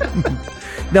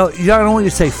 No, you don't want you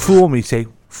to say fool me. Say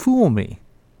fool me.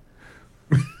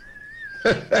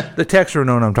 The texter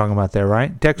know what I'm talking about there,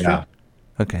 right? Texter? Yeah.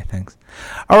 Okay, thanks.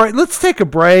 All right, let's take a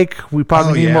break. We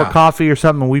probably need more coffee or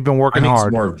something. We've been working hard.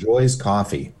 Some more of Joy's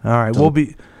coffee. All right,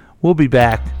 we'll be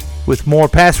back with more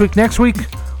Past Week next week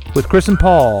with Chris and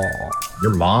Paul.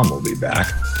 Your mom will be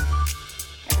back.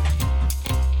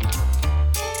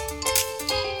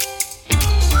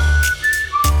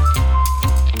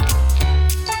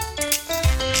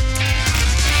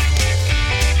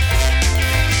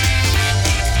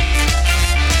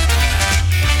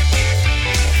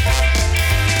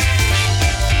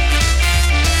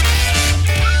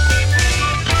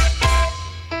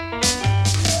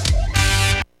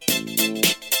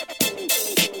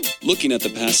 Looking at the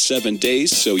past 7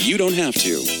 days so you don't have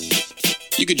to.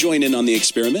 You could join in on the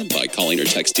experiment by calling or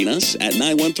texting us at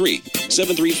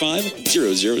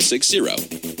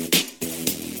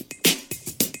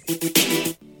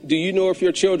 913-735-0060. Do you know if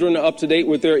your children are up to date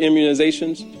with their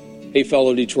immunizations? Hey,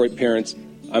 fellow Detroit parents,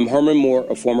 I'm Herman Moore,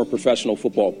 a former professional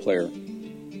football player.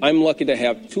 I'm lucky to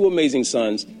have two amazing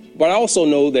sons But I also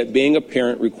know that being a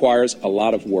parent requires a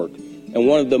lot of work. And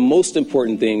one of the most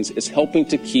important things is helping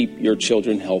to keep your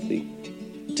children healthy.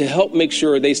 To help make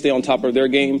sure they stay on top of their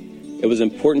game, it was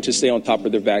important to stay on top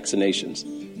of their vaccinations.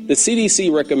 The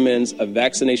CDC recommends a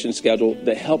vaccination schedule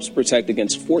that helps protect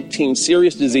against 14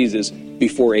 serious diseases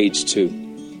before age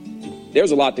 2.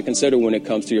 There's a lot to consider when it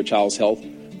comes to your child's health,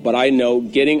 but I know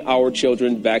getting our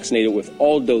children vaccinated with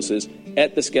all doses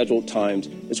at the scheduled times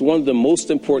is one of the most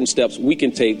important steps we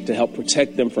can take to help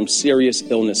protect them from serious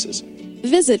illnesses.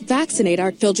 Visit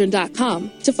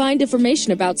vaccinateourchildren.com to find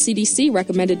information about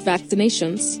CDC-recommended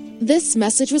vaccinations. This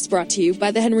message was brought to you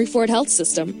by the Henry Ford Health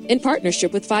System in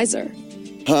partnership with Pfizer.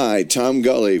 Hi, Tom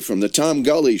Gully from The Tom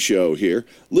Gully Show here.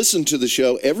 Listen to the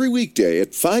show every weekday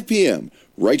at 5 p.m.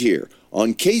 right here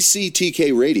on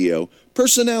KCTK Radio,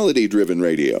 personality-driven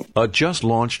radio. A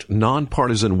just-launched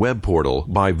nonpartisan web portal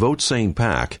by VoteSane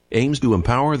PAC aims to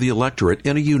empower the electorate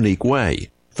in a unique way.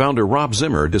 Founder Rob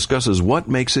Zimmer discusses what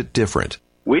makes it different.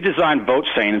 We designed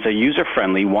VoteSane as a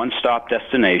user-friendly, one-stop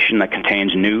destination that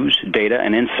contains news, data,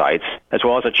 and insights, as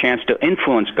well as a chance to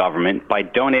influence government by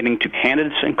donating to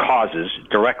candidates and causes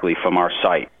directly from our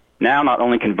site. Now, not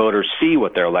only can voters see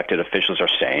what their elected officials are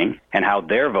saying and how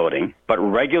they're voting, but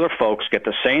regular folks get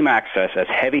the same access as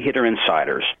heavy-hitter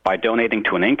insiders by donating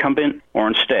to an incumbent or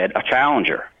instead a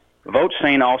challenger.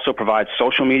 VoteSane also provides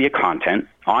social media content,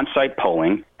 on-site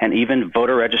polling, and even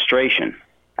voter registration.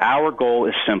 Our goal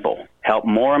is simple: help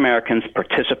more Americans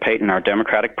participate in our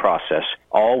democratic process,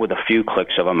 all with a few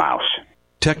clicks of a mouse.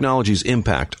 Technology's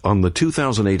impact on the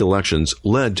 2008 elections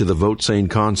led to the VoteSane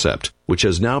concept, which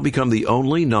has now become the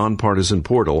only nonpartisan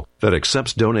portal that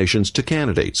accepts donations to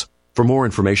candidates. For more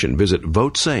information, visit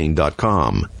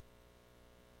votesane.com.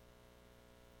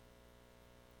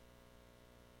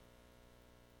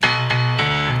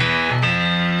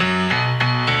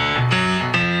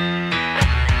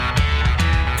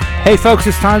 Hey folks,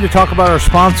 it's time to talk about our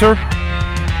sponsor.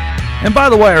 And by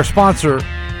the way, our sponsor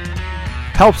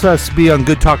helps us be on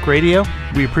Good Talk Radio.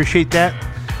 We appreciate that.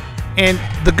 And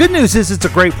the good news is it's a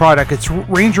great product. It's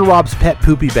Ranger Rob's Pet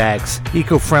Poopy Bags.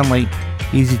 Eco-friendly,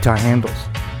 easy to handles.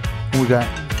 What we got?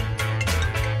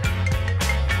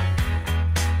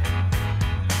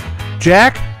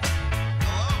 Jack?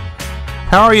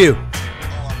 How are you?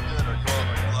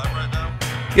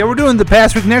 Yeah, we're doing the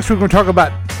past week. Next week, we're going to talk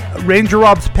about Ranger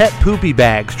Rob's Pet Poopy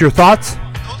Bags. Your thoughts?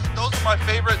 Those are my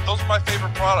favorite. Those are my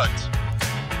favorite products.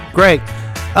 Great.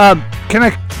 Can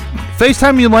I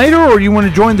FaceTime you later, or you want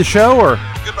to join the show? Or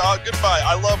goodbye.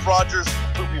 I love Roger's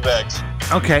Poopy Bags.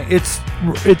 Okay, it's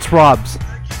Rob's.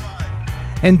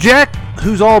 And Jack,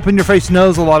 who's all up in your face,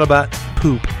 knows a lot about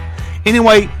poop.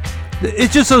 Anyway,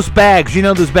 it's just those bags. You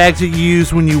know, those bags that you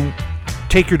use when you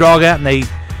take your dog out and they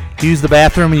use the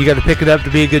bathroom and you got to pick it up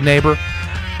to be a good neighbor.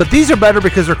 But these are better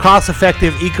because they're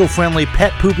cost-effective, eco-friendly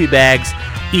pet poopy bags,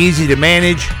 easy to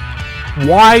manage,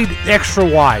 wide, extra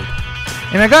wide.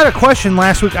 And I got a question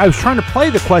last week. I was trying to play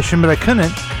the question, but I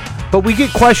couldn't. But we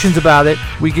get questions about it.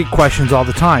 We get questions all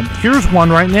the time. Here's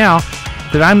one right now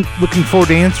that I'm looking forward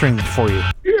to answering for you.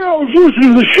 Yeah, I was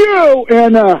listening to the show,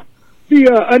 and the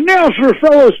announcer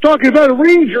fellow was talking about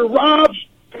Ranger Rob's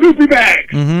Poopy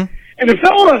Bags. Mm-hmm. And the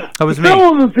fellow that's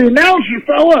the announcer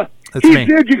fella, he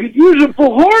said you could use them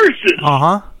for horses.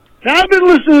 Uh-huh. Now, I've been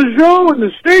listening to the show and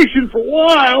the station for a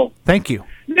while. Thank you.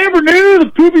 Never knew the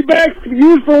poopy bags could be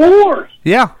used for a horse.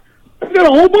 Yeah. I've got a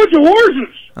whole bunch of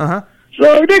horses. Uh-huh.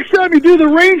 So next time you do the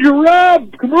Ranger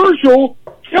Rob commercial,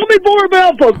 tell me more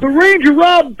about the Ranger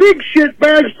Rob big shit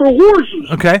bags for horses.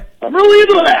 Okay. I'm really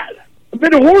into that. I've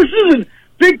been to horses and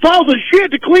big piles of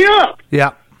shit to clean up.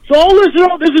 Yeah. So I'll listen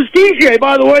up. This is TJ,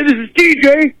 by the way. This is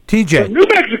TJ. TJ. From New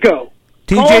Mexico.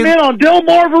 TJ. Calling in on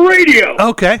Delmarva Radio.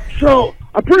 Okay. So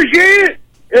I appreciate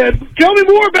it. Tell me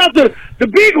more about the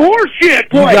big horse shit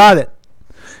place. You got it.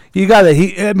 You got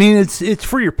it. I mean, it's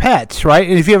for your pets, right?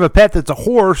 And if you have a pet that's a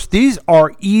horse, these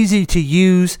are easy to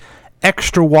use,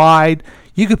 extra wide.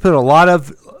 You could put a lot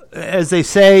of, as they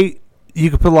say, you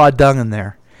could put a lot of dung in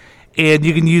there. And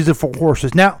you can use it for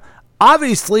horses. Now,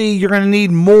 obviously, you're going to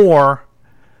need more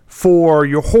for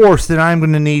your horse than I'm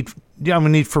going to need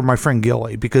for my friend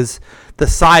Gilly, because the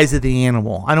size of the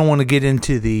animal. I don't want to get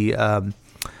into the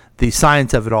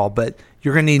science of it all, but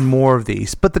you're going to need more of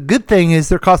these. But the good thing is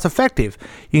they're cost effective.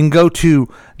 You can go to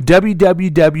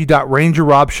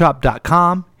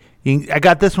www.rangerrobshop.com. I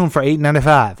got this one for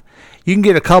 $8.95. You can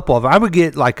get a couple of them. I would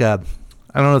get I don't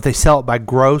know if they sell it by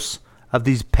gross of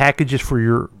these packages for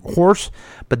your horse,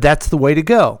 but that's the way to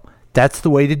go. That's the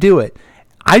way to do it.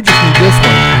 I just need this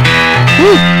one.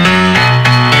 Woo!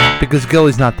 Because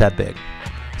Gilly's not that big.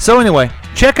 So anyway,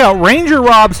 check out Ranger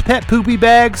Rob's Pet Poopy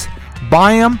Bags.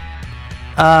 Buy them.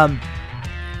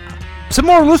 Some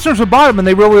more listeners have bought them, and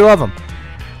they really love them.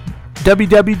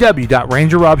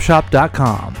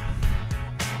 www.rangerrobshop.com.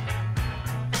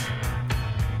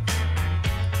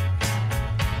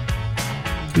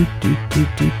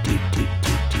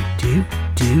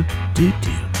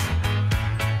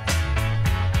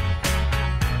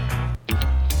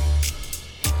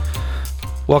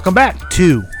 Welcome back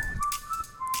to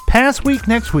Past Week,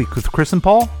 Next Week with Chris and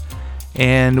Paul.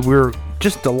 And we're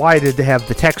just delighted to have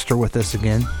the texter with us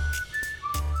again.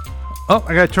 Oh,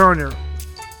 I got to turn on your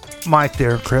mic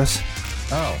there, Chris.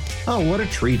 Oh, what a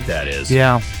treat that is.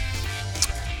 Yeah.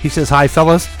 He says, hi,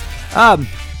 fellas.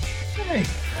 Hey.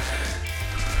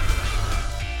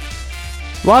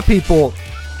 A lot of people,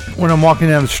 when I'm walking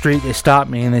down the street, they stop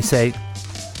me and they say,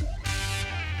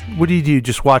 what do?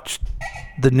 Just watch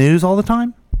the news all the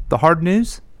time? The hard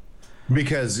news?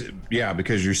 Because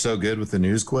you're so good with the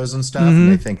news quiz and stuff,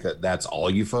 and they think that that's all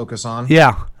you focus on.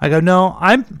 Yeah. I go, no,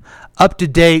 I'm up to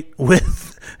date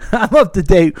with, all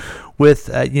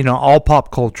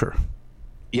pop culture.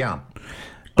 Yeah.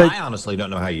 But I honestly don't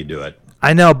know how you do it.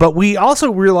 I know, but we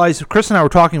also realized, Chris and I were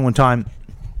talking one time,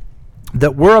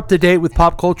 that we're up to date with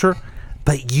pop culture,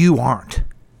 but you aren't.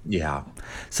 Yeah.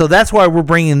 So that's why we're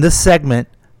bringing this segment,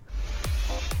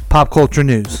 Pop Culture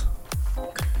News.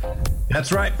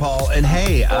 That's right, Paul. And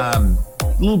hey,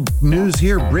 little news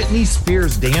here. Britney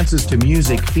Spears dances to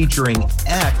music featuring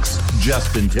ex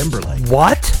Justin Timberlake.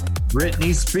 What?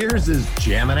 Britney Spears is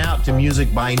jamming out to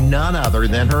music by none other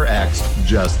than her ex,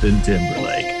 Justin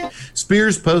Timberlake.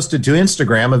 Spears posted to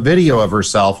Instagram a video of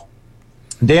herself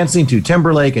dancing to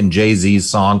Timberlake and Jay-Z's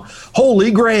song Holy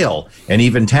Grail, and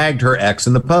even tagged her ex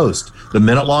in the post. The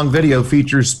minute-long video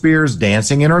features Spears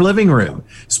dancing in her living room.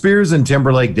 Spears and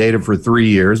Timberlake dated for 3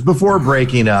 years before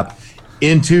breaking up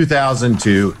in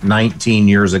 2002, 19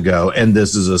 years ago, and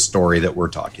this is a story that we're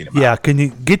talking about. Yeah, can you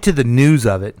get to the news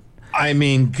of it? I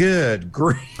mean, good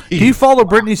grief. Do you follow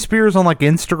Britney Spears on, like,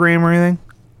 Instagram or anything?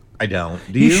 I don't.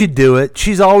 Do you should do it.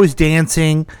 She's always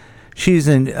dancing. She's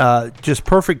in just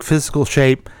perfect physical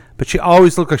shape, but she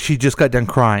always looks like she just got done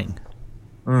crying.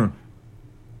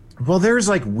 Well, there's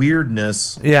like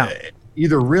weirdness. Yeah.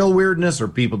 Either real weirdness or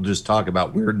people just talk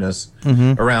about weirdness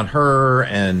around her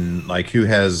and like who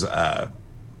has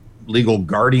legal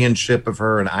guardianship of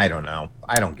her. And I don't know.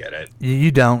 I don't get it. You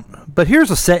don't. But here's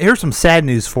some sad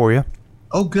news for you.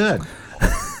 Oh, good.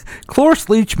 Cloris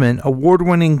Leachman,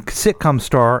 award-winning sitcom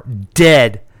star,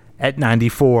 dead at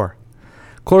 94.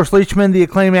 Cloris Leachman, the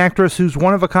acclaimed actress whose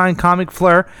one-of-a-kind comic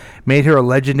flair made her a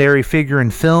legendary figure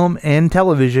in film and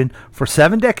television for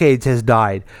 7 decades, has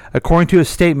died, according to a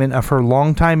statement of her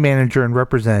longtime manager and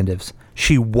representatives.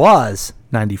 She was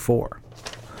 94.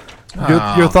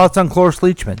 Your thoughts on Cloris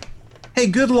Leachman? Hey,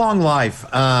 good long life.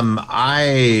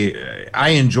 I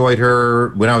enjoyed her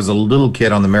when I was a little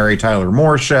kid on the Mary Tyler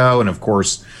Moore Show, and of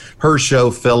course her show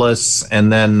Phyllis,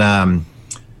 and then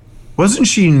wasn't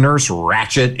she Nurse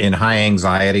Ratched in High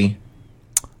Anxiety?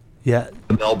 Yeah,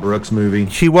 the Mel Brooks movie.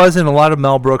 She was in a lot of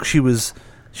Mel Brooks. She was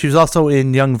also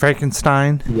in Young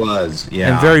Frankenstein. She was,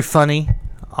 yeah, and very funny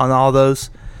on all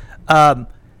those.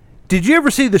 Did you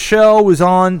ever see the show? It was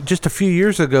on just a few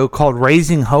years ago called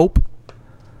Raising Hope.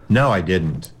 No, I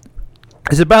didn't.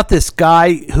 It's about this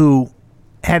guy who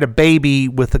had a baby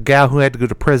with a gal who had to go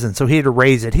to prison, so he had to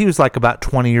raise it. He was like about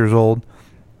 20 years old.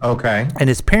 Okay. And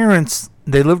his parents,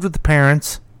 they lived with the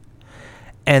parents,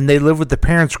 and they lived with the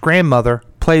parents' grandmother,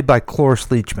 played by Cloris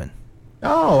Leachman.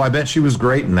 Oh, I bet she was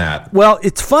great in that. Well,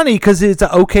 it's funny because it's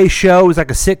an okay show. It's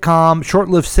like a sitcom,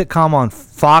 short-lived sitcom on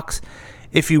Fox.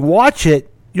 If you watch it,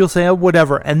 you'll say, oh,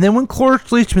 whatever. And then when Cloris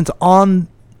Leachman's on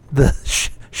the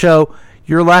show,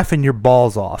 you're laughing your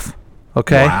balls off.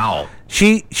 Okay? Wow.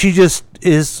 She just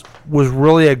was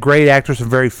really a great actress and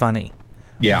very funny.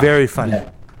 Yeah. Very funny. Yeah.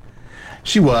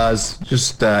 She was.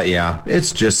 Just, yeah.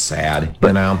 It's just sad,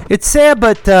 you know? It's sad,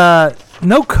 but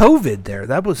no COVID there.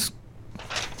 That was...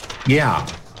 Yeah.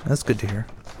 That's good to hear.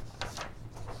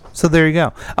 So there you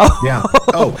go. Oh, yeah.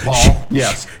 Oh, Paul.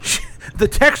 Yes. The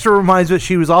texter reminds me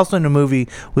she was also in a movie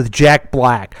with Jack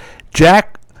Black.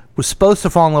 Jack was supposed to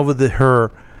fall in love with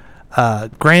her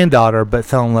granddaughter, but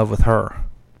fell in love with her.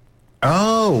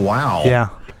 Oh, wow. Yeah.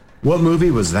 What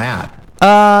movie was that?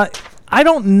 I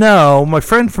don't know. My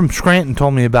friend from Scranton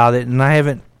told me about it, and I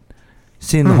haven't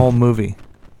seen the whole movie.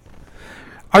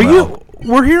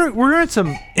 We're hearing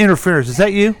some interference. Is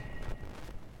that you?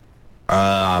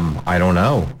 I don't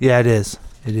know. Yeah, it is.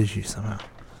 It is you somehow.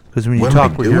 Because when you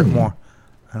talk, we hear it more.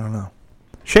 I don't know.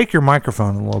 Shake your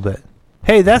microphone a little bit.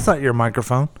 Hey, that's not your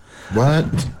microphone. What?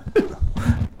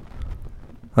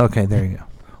 Okay, there you go.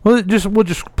 We'll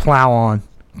just plow on.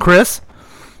 Chris?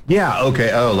 Yeah,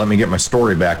 okay. Oh, let me get my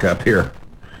story back up here.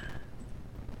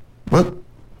 What?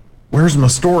 Where's my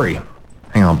story?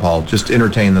 Hang on, Paul. Just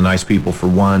entertain the nice people for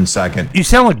 1 second. You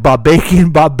sound like Bob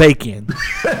Bacon.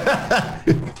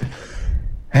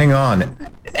 Hang on.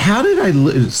 How did I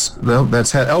lose? Well,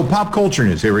 pop culture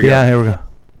news. Here we go. Yeah, here we go.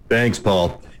 Thanks,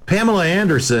 Paul. Pamela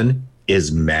Anderson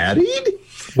is married?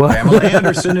 What? Pamela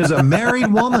Anderson is a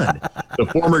married woman. The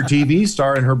former TV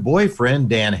star and her boyfriend,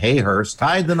 Dan Hayhurst,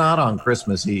 tied the knot on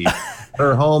Christmas Eve,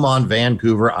 her home on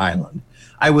Vancouver Island.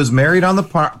 I was married on the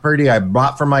property I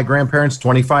bought from my grandparents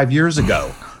 25 years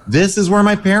ago. This is where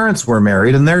my parents were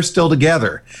married, and they're still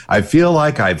together. I feel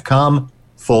like I've come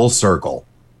full circle.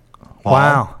 Paul?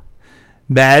 Wow.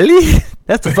 Mally?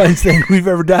 That's the funniest thing we've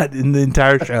ever done in the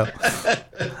entire show.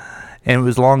 And it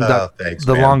was Long Duck, thanks,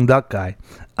 the man. Long Duck guy.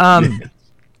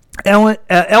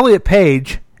 Elliot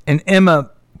Page and Emma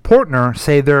Portner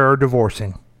say they're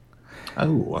divorcing.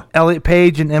 Oh. Elliot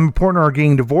Page and Emma Portner are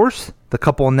getting divorced. The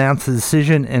couple announced the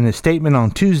decision in a statement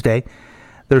on Tuesday.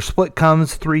 Their split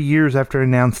comes 3 years after it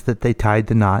announced that they tied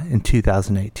the knot in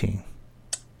 2018.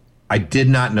 I did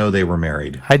not know they were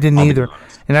married. I didn't either.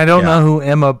 And I don't Yeah. know who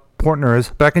Emma Portner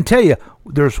is, but I can tell you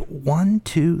there's 1,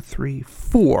 2, 3,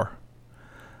 4.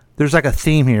 There's like a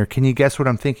theme here. Can you guess what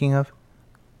I'm thinking of?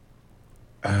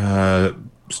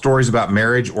 Stories about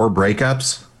marriage or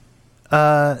breakups?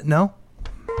 No.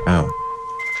 Oh.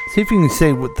 See if you can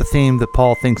say what the theme that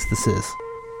Paul thinks this is.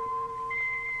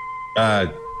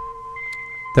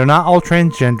 They're not all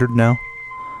transgendered, no.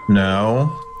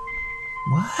 No.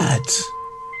 What?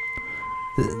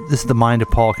 This is the mind of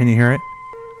Paul. Can you hear it?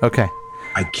 Okay.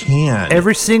 I can't.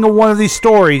 Every single one of these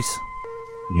stories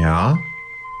Yeah.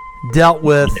 dealt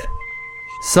with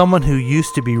someone who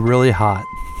used to be really hot.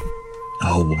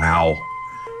 Oh, wow.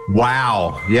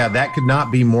 Wow. Yeah, that could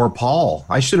not be more Paul.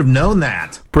 I should have known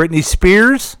that. Britney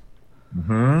Spears,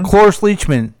 Cloris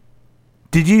Leachman.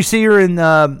 Did you see her in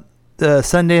the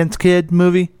Sundance Kid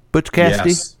movie, Butch Cassidy?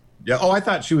 Yes. Yeah. Oh, I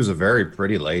thought she was a very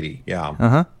pretty lady.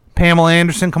 Yeah. Pamela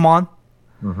Anderson, come on.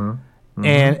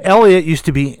 And Elliot used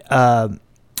to be what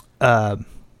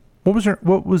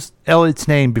was Elliot's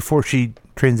name before she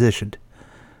transitioned?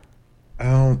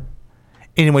 Oh.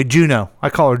 Anyway, Juno. I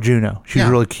call her Juno. She's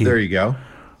really cute. There you go.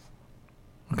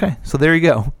 Okay, so there you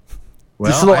go.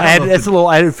 Well, That's a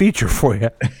little added feature for you.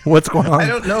 What's going on? I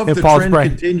don't know if in the Paul's trend brain.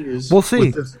 continues. We'll see.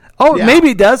 with this. Oh, Yeah. maybe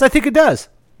it does. I think it does.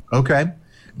 Okay.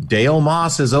 Dale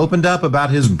Moss has opened up about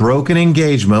his broken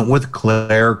engagement with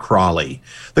Claire Crawley.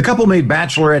 The couple made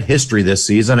Bachelorette history this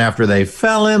season after they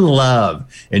fell in love,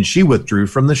 and she withdrew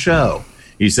from the show.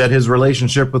 He said his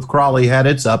relationship with Crawley had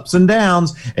its ups and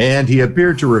downs, and he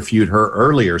appeared to refute her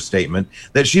earlier statement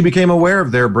that she became aware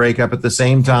of their breakup at the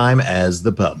same time as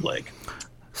the public.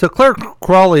 So Claire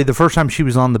Crawley, the first time she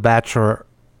was on The Bachelor,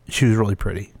 she was really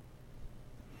pretty.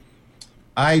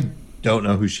 I don't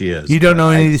know who she is. You don't know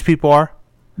who any of these people are?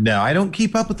 No, I don't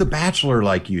keep up with The Bachelor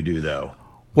like you do, though.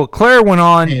 Well, Claire went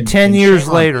on And- 10 and years shame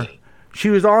on later. me. She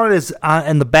was on as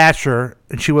in The Bachelor,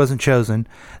 and she wasn't chosen.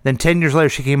 Then 10 years later,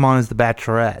 she came on as The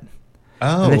Bachelorette.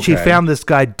 Oh, And then she okay. found this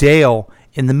guy, Dale,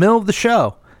 in the middle of the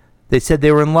show. They said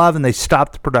they were in love, and they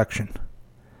stopped the production.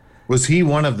 Was he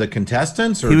one of the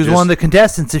contestants? Or He was just- one of the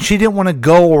contestants, and she didn't want to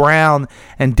go around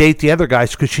and date the other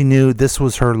guys because she knew this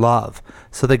was her love.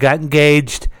 So they got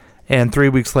engaged, and 3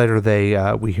 weeks later,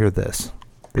 we hear this.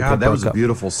 God, that was broke a up.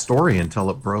 beautiful story until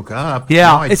it broke up. Yeah,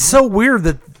 Now it's so weird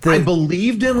that I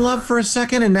believed in love for a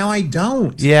second, and now I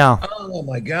don't. Yeah. Oh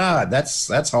my God, that's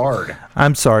hard.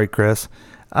 I'm sorry, Chris.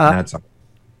 That's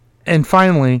And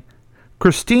finally,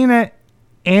 Christina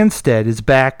Anstead is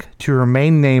back to her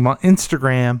main name on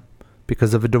Instagram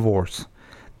because of a divorce.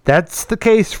 That's the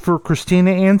case for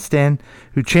Christina Anstead,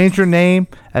 who changed her name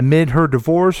amid her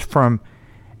divorce from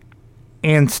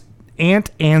Aunt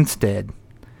Anstead.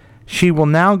 She will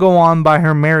now go on by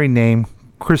her married name,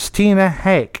 Christina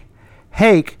Hake.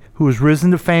 Hake, who has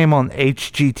risen to fame on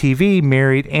HGTV,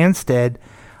 married Anstead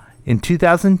in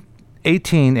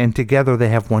 2018, and together they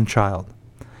have one child.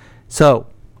 So,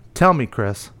 tell me,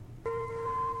 Chris,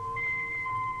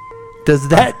 does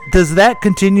that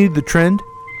continue the trend?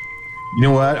 You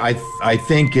know what? I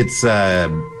think it's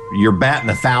you're batting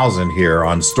 1,000 here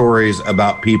on stories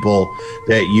about people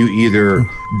that you either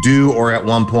do or at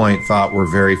one point thought were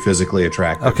very physically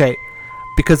attractive. Okay,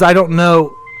 because I don't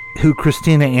know who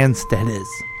Christina Anstead is.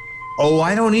 Oh,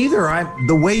 I don't either.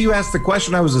 The way you asked the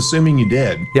question, I was assuming you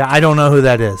did. Yeah, I don't know who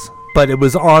that is, but it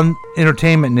was on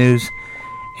Entertainment News,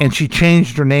 and she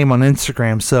changed her name on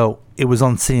Instagram, so it was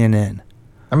on CNN.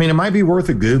 I mean, it might be worth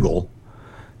a Google.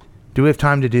 Do we have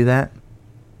time to do that?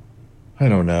 I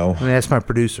don't know. Let me ask my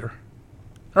producer.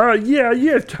 Yeah,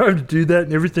 you have time to do that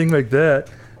and everything like that.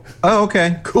 Oh,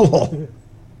 okay, cool.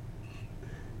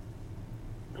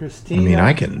 Christina.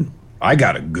 I mean, I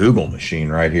got a Google machine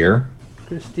right here.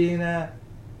 Christina,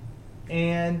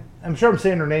 and I'm sure I'm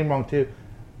saying her name wrong too.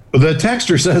 The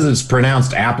texter says it's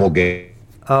pronounced Applegate.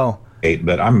 Oh.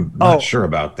 But I'm not sure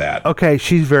about that. Okay,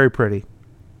 she's very pretty.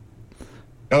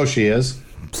 Oh, she is?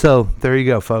 So, there you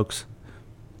go, folks.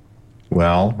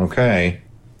 Well, okay.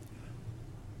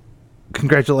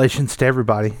 Congratulations to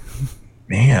everybody.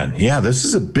 Man, yeah, this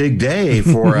is a big day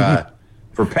for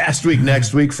for past week,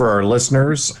 next week for our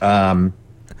listeners. Well,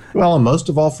 and most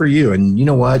of all for you. And you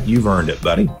know what? You've earned it,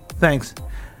 buddy. Thanks.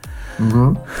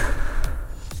 Mm-hmm.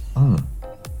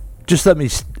 Just let me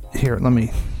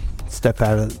step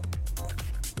out of it.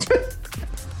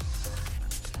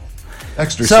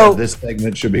 Extra said this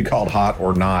segment should be called Hot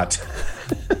or Not.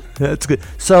 That's good.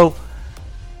 So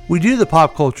we do the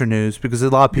pop culture news because a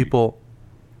lot of people,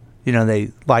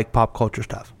 they like pop culture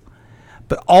stuff.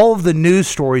 But all of the news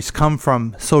stories come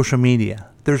from social media.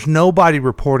 There's nobody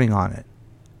reporting on it.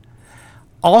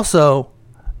 Also,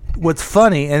 what's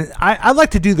funny, and I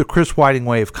like to do the Chris Whiting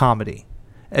way of comedy.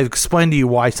 Explain to you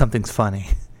why something's funny.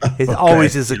 It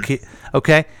always is a key.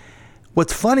 Okay?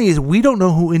 What's funny is we don't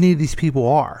know who any of these people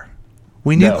are.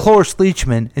 We knew Cloris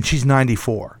Leachman, and she's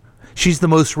 94. She's the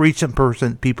most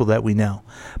recent people that we know.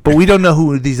 But we don't know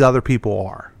who these other people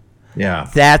are. Yeah.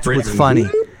 That's what's funny.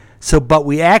 So, but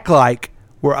we act like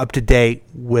we're up to date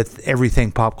with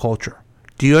everything pop culture.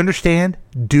 Do you understand?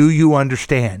 Do you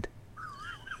understand?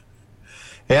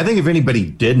 Hey, I think if anybody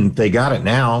didn't, they got it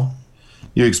now.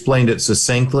 You explained it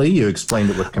succinctly. You explained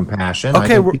it with compassion.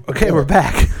 Okay, we're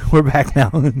back. We're back now.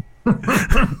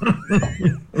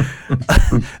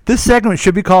 This segment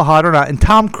should be called Hot or Not. And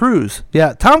Tom Cruise.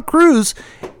 Yeah, Tom Cruise,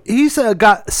 he's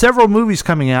got several movies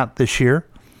coming out this year.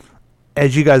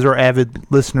 As you guys are avid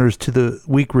listeners to the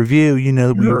week review, you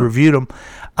know we reviewed them.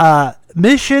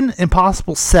 Mission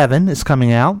Impossible 7 is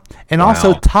coming out. And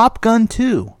also Top Gun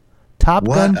 2. Top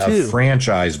Gun 2. What a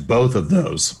franchise, both of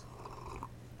those.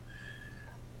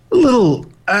 A little,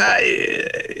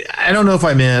 I don't know if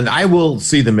I'm in. I will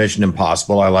see the Mission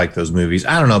Impossible. I like those movies.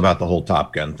 I don't know about the whole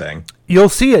Top Gun thing. You'll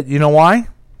see it. You know why?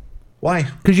 Why?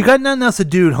 Because you got nothing else to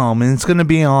do at home, and it's going to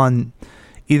be on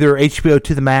either HBO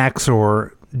to the Max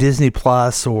or Disney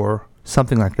Plus or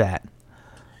something like that.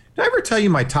 Did I ever tell you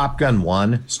my Top Gun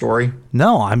 1 story?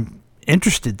 No, I'm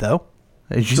interested, though.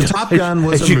 Top Gun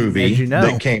was a movie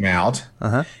that came out.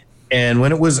 Uh-huh. And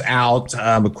when it was out,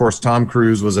 of course, Tom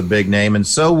Cruise was a big name. And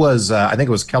so was, I think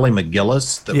it was Kelly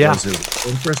McGillis that was his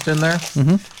interest in there.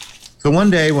 Mm-hmm. So one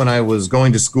day when I was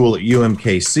going to school at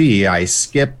UMKC, I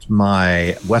skipped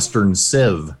my Western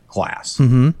Civ class.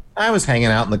 Mm-hmm. I was hanging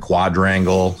out in the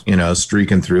quadrangle,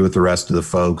 streaking through with the rest of the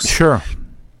folks. Sure.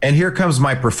 And here comes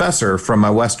my professor from my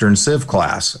Western Civ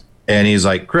class. And he's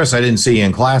like, Chris, I didn't see you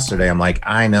in class today. I'm like,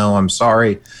 I know, I'm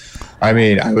sorry. I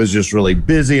mean, I was just really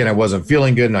busy and I wasn't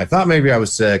feeling good. And I thought maybe I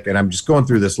was sick. And I'm just going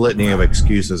through this litany of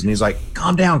excuses. And he's like,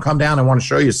 calm down. I want to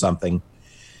show you something.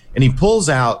 And he pulls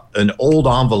out an old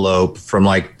envelope from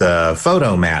like the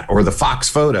Photomat or the Fox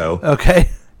Photo. Okay.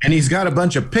 And he's got a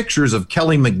bunch of pictures of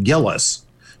Kelly McGillis,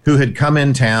 who had come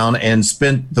in town and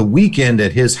spent the weekend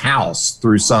at his house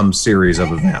through some series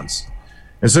of events.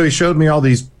 And so he showed me all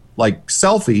these like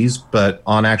selfies, but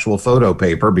on actual photo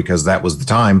paper, because that was the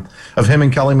time of him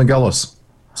and Kelly McGillis.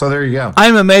 So there you go.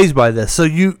 I'm amazed by this. So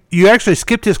you actually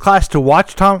skipped his class to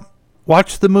watch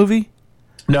the movie?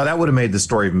 No, that would have made the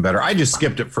story even better. I just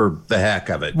skipped it for the heck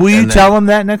of it. Will you tell him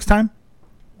that next time?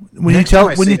 When you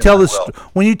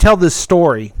tell this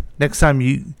story next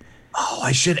time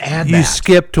I should add you that.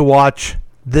 skip to watch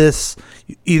this,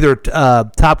 either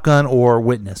Top Gun or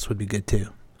Witness would be good too.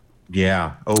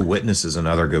 Yeah. Oh, Witness is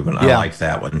another good one. Yeah. I like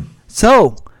that one.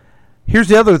 So, here's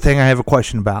the other thing I have a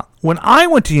question about. When I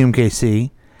went to UMKC,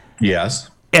 yes,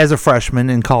 as a freshman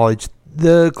in college,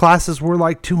 the classes were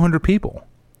like 200 people.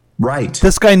 Right.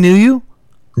 This guy knew you?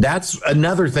 That's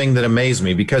another thing that amazed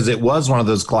me, because it was one of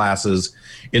those classes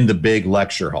in the big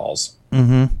lecture halls.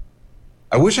 Mm-hmm.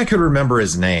 I wish I could remember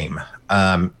his name.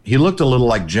 He looked a little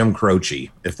like Jim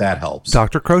Croce, if that helps.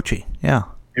 Dr. Croce, yeah.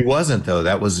 It wasn't, though.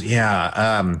 That was,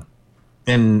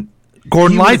 and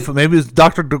Gordon Lightfoot. Maybe it was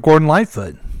Dr. Gordon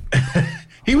Lightfoot.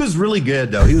 He was really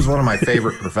good, though. He was one of my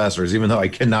favorite professors, even though I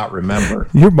cannot remember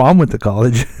Your mom went to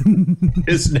college.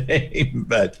 his name.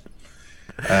 But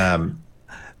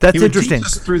that's he would interesting. teach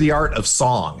us through the art of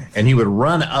song, and he would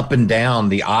run up and down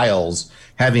the aisles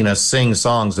having us sing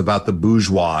songs about the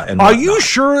bourgeois. And Are you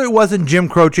sure it wasn't Jim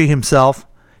Croce himself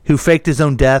who faked his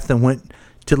own death and went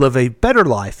to live a better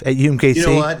life at UMKC. You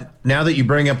know what? Now that you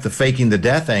bring up the faking the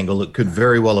death angle, it could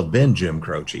very well have been Jim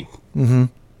Croce. Mm-hmm.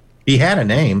 He had a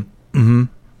name. Mm-hmm.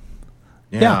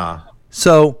 Yeah.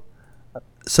 So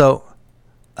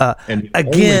And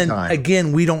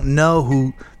again, we don't know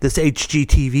who this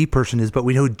HGTV person is, but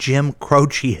we know Jim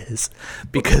Croce is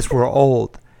because we're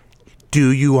old.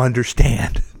 Do you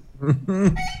understand?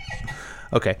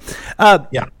 Okay.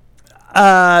 Yeah.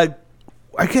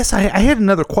 I guess I had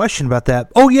another question about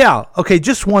that. Oh, yeah. Okay,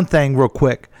 just one thing real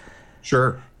quick.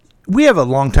 Sure. We have a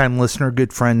longtime listener,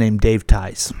 good friend named Dave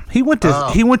Tice. He went to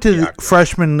the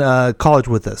freshman college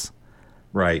with us.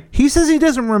 Right. He says he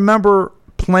doesn't remember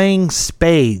playing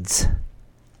spades.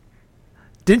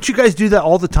 Didn't you guys do that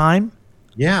all the time?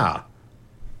 Yeah.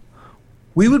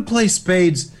 We would play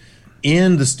spades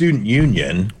in the student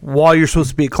union. While you're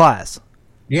supposed to be at class?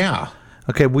 Yeah.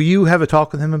 Okay, will you have a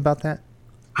talk with him about that?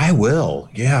 I will,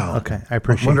 yeah. Okay, I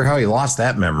appreciate it. I wonder how he lost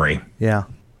that memory. Yeah.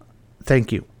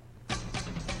 Thank you.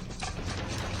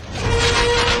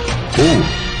 Ooh,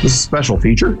 this is a special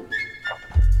feature.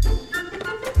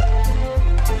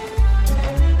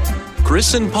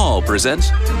 Chris and Paul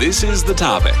present This Is the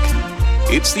Topic.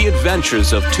 It's the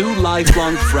adventures of two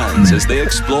lifelong friends as they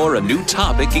explore a new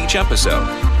topic each episode.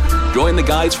 Join the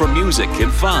guys for music and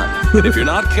fun. And if you're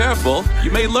not careful,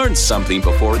 you may learn something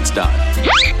before it's done.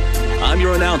 I'm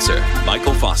your announcer,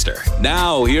 Michael Foster.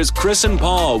 Now, here's Chris and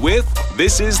Paul with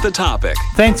This Is the Topic.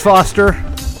 Thanks, Foster.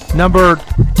 Number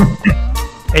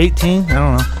 18?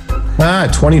 I don't know.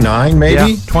 29,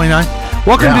 maybe? Yeah, 29.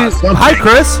 Welcome to... something. Hi,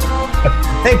 Chris.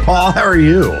 Hey, Paul. How are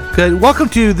you? Good. Welcome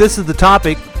to This Is the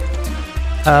Topic.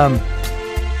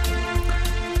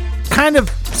 Kind of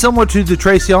similar to the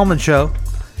Tracy Ullman show.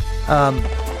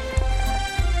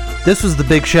 This was the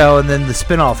big show, and then the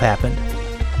spinoff happened.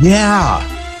 Yeah.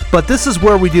 But this is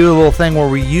where we do a little thing where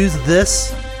we use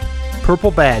this purple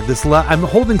bag. I'm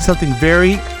holding something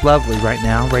very lovely right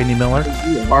now, Randy Miller.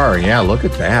 You are, yeah, look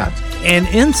at that. And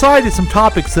inside is some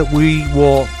topics that we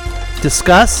will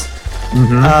discuss.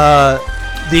 Mm-hmm.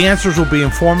 The answers will be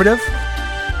informative,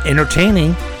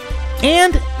 entertaining,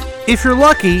 and, if you're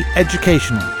lucky,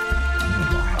 educational.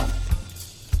 Wow.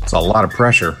 It's a lot of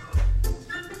pressure.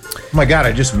 Oh my God,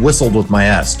 I just whistled with my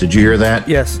S. Did you hear that?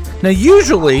 Yes. Now,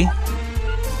 usually,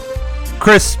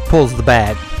 Chris pulls the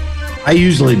bag. I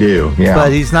usually do, yeah.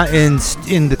 But he's not in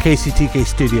the KCTK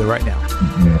studio right now.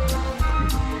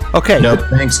 Mm-hmm. Okay. No,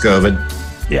 thanks,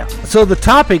 COVID. Yeah. So the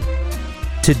topic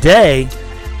today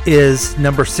is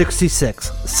number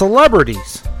 66,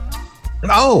 celebrities.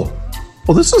 Oh,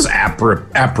 well, this is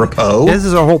apropos. This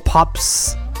is our whole pop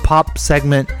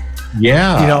segment.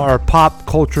 Yeah. You know, our pop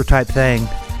culture type thing.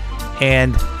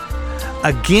 And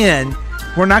again,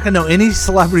 we're not going to know any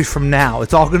celebrities from now.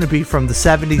 It's all going to be from the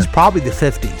 70s, probably the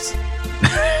 50s.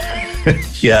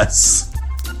 Yes.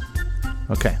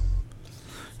 Okay.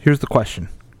 Here's the question.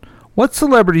 What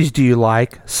celebrities do you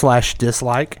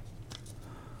like/dislike?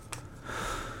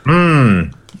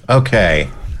 Okay.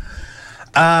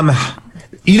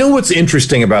 You know what's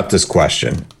interesting about this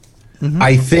question? Mm-hmm.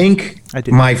 I think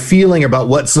my feeling about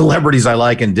what celebrities I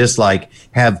like and dislike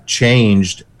have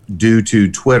changed due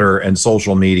to Twitter and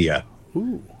social media.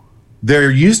 Ooh.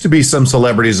 There used to be some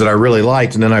celebrities that I really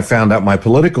liked, and then I found out my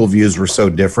political views were so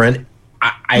different.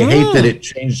 I hate that it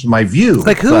changed my view.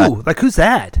 Like who? Like who's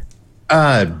that?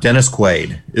 Dennis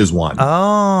Quaid is one.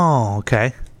 Oh,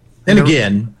 okay. And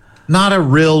again, not a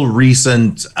real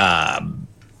recent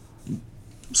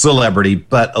celebrity,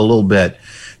 but a little bit.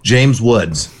 James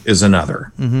Woods is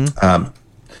another. Mm-hmm.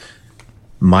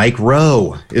 Mike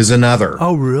Rowe is another.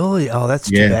 Oh, really? Oh, that's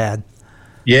too bad.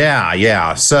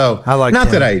 Yeah. So I like not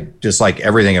him. that I dislike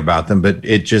everything about them, but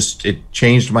it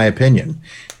changed my opinion.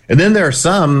 And then there are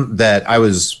some that I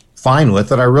was fine with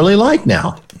that I really like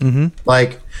now,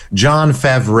 like Jon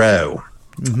Favreau,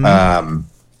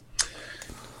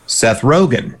 Seth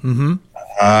Rogen.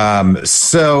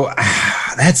 So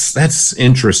that's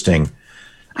interesting.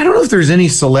 I don't know if there's any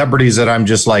celebrities that I'm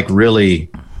just like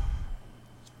really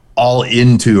all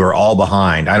into or all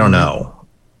behind. I don't know.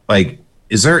 Like,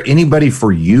 is there anybody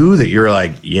for you that you're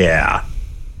like, yeah?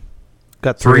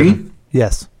 Got three?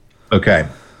 Yes. Okay.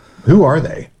 Who are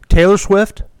they? Taylor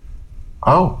Swift.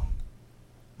 Oh.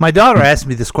 My daughter asked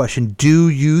me this question. Do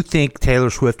you think Taylor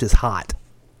Swift is hot?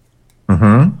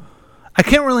 Mm-hmm. I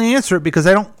can't really answer it because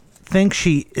I don't think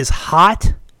she is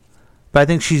hot, but I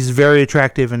think she's very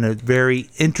attractive and a very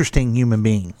interesting human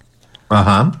being.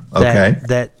 Okay.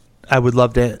 That I would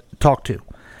love to talk to.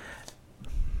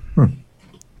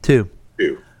 Two.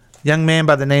 Young man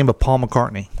by the name of Paul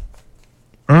McCartney.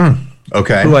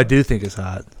 Okay. Who I do think is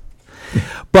hot.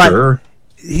 But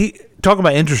talk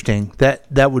about interesting.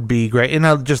 That would be great. And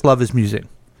I just love his music.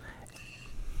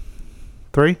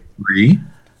 3.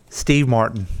 Steve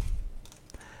Martin.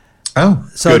 Oh,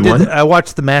 so good one. I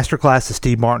watched the masterclass of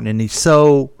Steve Martin, and he's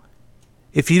so.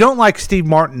 If you don't like Steve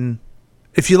Martin,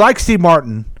 if you like Steve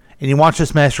Martin and you watch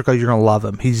this masterclass, you're gonna love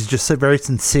him. He's just so very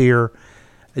sincere,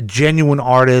 a genuine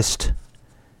artist,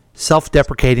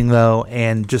 self-deprecating though,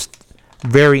 and just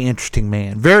very interesting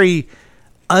man. Very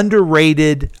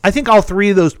underrated. I think all 3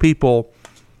 of those people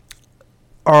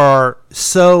are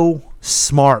so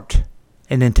smart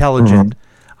and intelligent.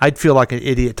 I'd feel like an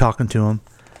idiot talking to him.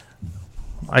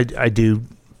 I do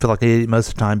feel like an idiot most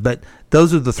of the time, but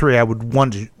those are the 3 I would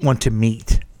want to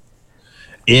meet.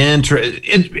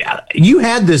 You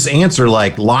had this answer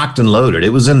like locked and loaded.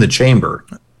 It was in the chamber.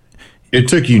 It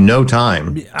took you no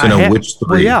time to know which 3.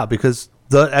 Well, yeah, because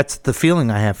that's the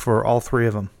feeling I have for all 3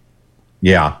 of them.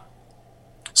 Yeah.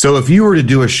 So if you were to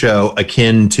do a show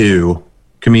akin to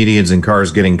Comedians in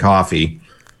Cars Getting Coffee,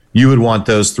 you would want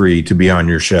those 3 to be on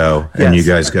your show, and you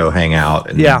guys go hang out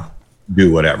and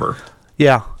do whatever.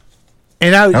 Yeah.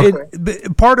 And I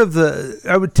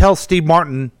would tell Steve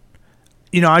Martin,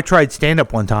 I tried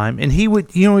stand-up one time, and he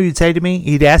would, what he'd say to me?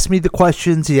 He'd ask me the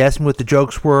questions, he'd ask me what the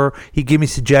jokes were, he'd give me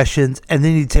suggestions, and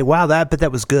then he'd say, wow, but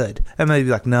that was good. And I'd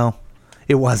be like, no,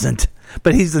 it wasn't.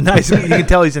 But he's you can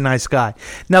tell he's a nice guy.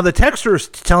 Now, the texter is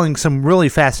telling some really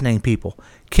fascinating people.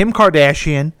 Kim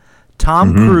Kardashian,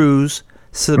 Tom Cruise,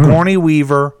 Sigourney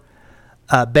Weaver,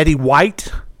 Betty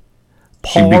White,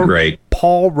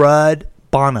 Paul Rudd,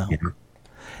 Bono. Yeah.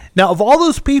 Now, of all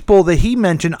those people that he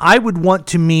mentioned, I would want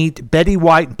to meet Betty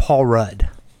White and Paul Rudd.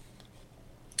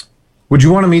 Would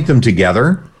you want to meet them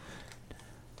together?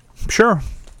 Sure.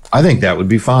 I think that would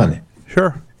be fun.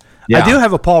 Sure. Yeah. I do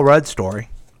have a Paul Rudd story.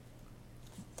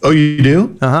 Oh, you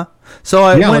do? Uh-huh. So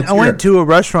I went to a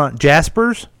restaurant,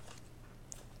 Jasper's,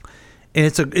 and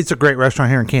it's a great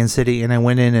restaurant here in Kansas City, and I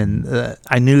went in and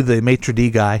I knew the maitre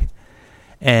d' guy.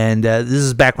 And this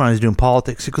is back when I was doing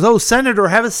politics. He goes, "Oh, Senator,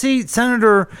 have a seat.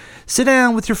 Senator, sit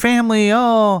down with your family."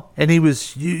 Oh, and he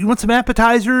was, "You want some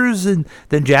appetizers?" And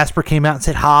then Jasper came out and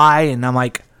said hi, and I'm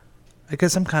like, I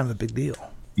guess I'm kind of a big deal.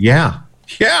 Yeah.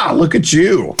 Look at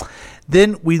you.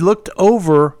 Then we looked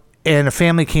over, and a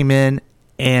family came in,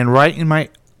 and right in my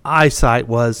eyesight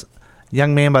was a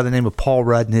young man by the name of Paul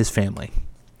Rudd and his family.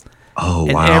 Oh,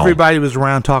 and wow. And everybody was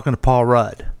around talking to Paul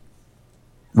Rudd.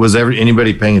 Was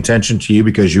anybody paying attention to you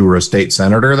because you were a state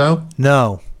senator, though?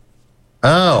 No.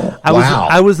 Oh, wow.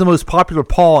 I was the most popular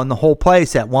Paul in the whole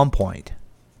place at one point.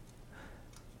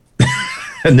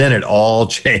 And then it all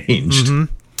changed.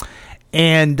 Mm-hmm.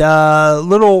 And I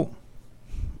don't know.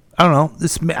 I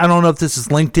don't know if this is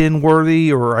LinkedIn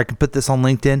worthy or I can put this on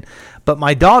LinkedIn. But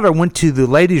my daughter went to the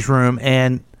ladies' room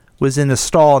and was in a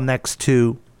stall next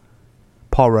to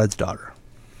Paul Rudd's daughter.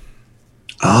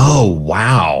 Oh,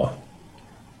 wow.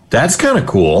 That's kind of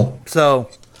cool. So,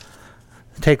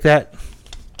 take that.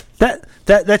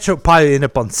 That should probably end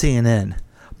up on CNN.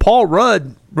 Paul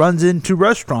Rudd runs into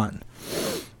restaurant.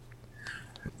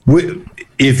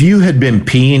 If you had been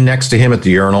peeing next to him at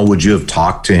the urinal, would you have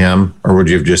talked to him, or would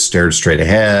you have just stared straight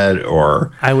ahead?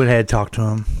 Or I would have talked to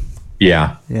him.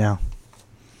 Yeah. Yeah.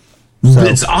 So.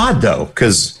 It's odd though,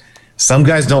 because some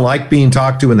guys don't like being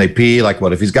talked to when they pee. Like,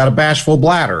 what if he's got a bashful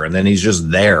bladder and then he's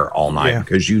just there all night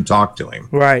because you talked to him?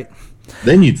 Right.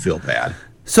 Then you'd feel bad.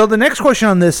 So the next question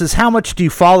on this is, how much do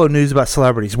you follow news about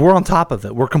celebrities? We're on top of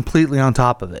it. We're completely on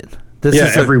top of it.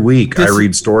 Every week I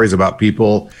read stories about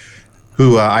people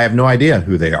who I have no idea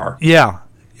who they are. Yeah.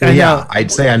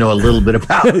 I'd say I know a little bit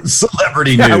about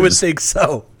celebrity news. I would think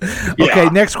so. Yeah. Okay,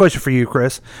 next question for you,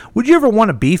 Chris. Would you ever want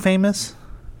to be famous?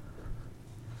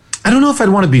 I don't know if I'd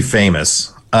want to be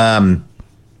famous. I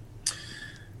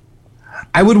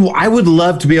would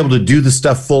love to be able to do the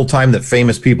stuff full time that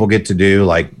famous people get to do,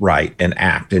 like write and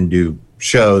act and do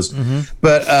shows. Mm-hmm.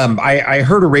 But I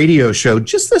heard a radio show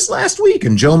just this last week,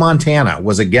 and Joe Montana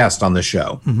was a guest on the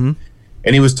show. Mm-hmm.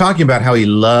 And he was talking about how he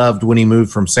loved when he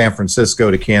moved from San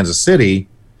Francisco to Kansas City,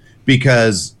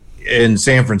 because in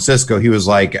San Francisco, he was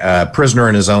like a prisoner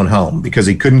in his own home because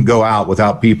he couldn't go out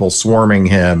without people swarming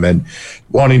him and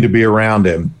wanting to be around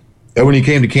him. And when he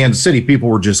came to Kansas City, people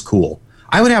were just cool.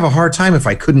 I would have a hard time if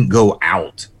I couldn't go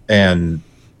out and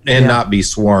not be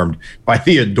swarmed by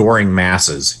the adoring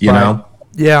masses, you know?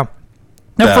 Yeah.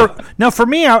 Now for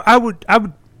me,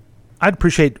 I'd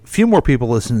appreciate a few more people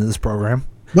listening to this program.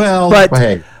 Well, but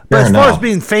as far as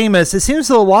being famous, it seems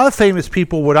that a lot of famous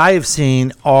people, what I have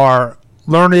seen, are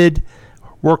learned,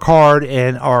 work hard,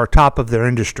 and are top of their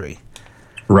industry.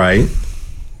 Right.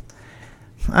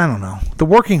 I don't know. The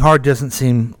working hard doesn't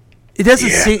seem. It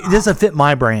doesn't fit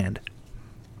my brand.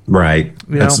 Right.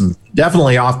 That's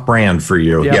definitely off-brand for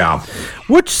you. Yep. Yeah.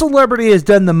 Which celebrity has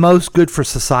done the most good for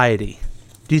society?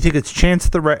 Do you think it's Chance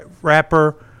the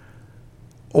Rapper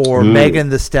or Megan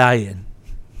Thee Stallion?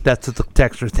 That's what the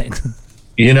texter thinks.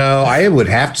 You know, I would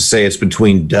have to say it's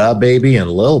between Da Baby and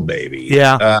Lil Baby.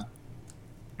 Yeah.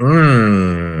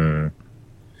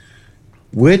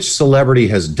 Which celebrity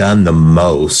has done the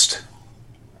most?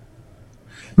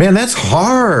 Man, that's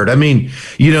hard. I mean,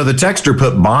 you know, the texter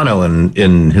put Bono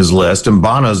in his list, and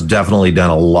Bono's definitely done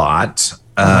a lot.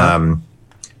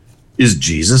 Is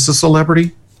Jesus a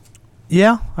celebrity?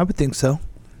 Yeah, I would think so.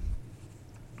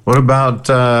 What about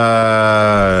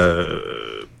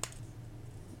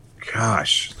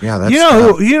gosh, yeah, that's you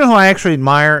know who I actually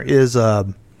admire is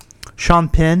Sean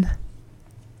Penn.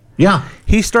 Yeah,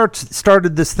 he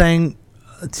started this thing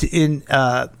in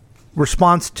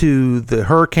response to the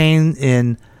hurricane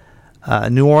in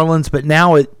New Orleans, but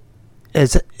now it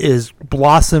is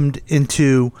blossomed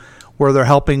into where they're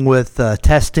helping with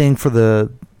testing for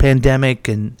the pandemic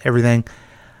and everything.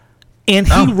 And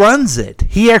he runs it.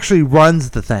 He actually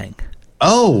runs the thing.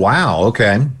 Oh, wow.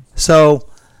 Okay. So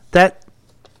that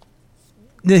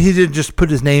he didn't just put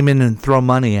his name in and throw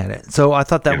money at it. So I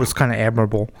thought that was kind of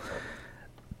admirable.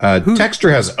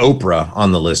 Texter has Oprah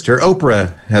on the list here.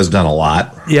 Oprah has done a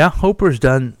lot. Yeah, Oprah's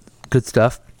done good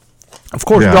stuff. Of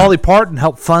course, Dolly Parton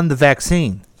helped fund the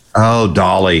vaccine. Oh,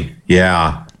 Dolly.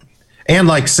 Yeah. And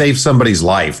like save somebody's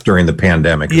life during the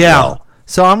pandemic. Yeah. As well.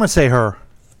 So I'm going to say her.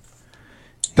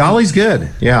 Dolly's good.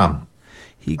 Yeah.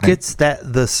 He gets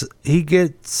he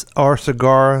gets our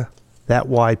cigar that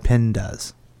why Penn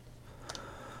does.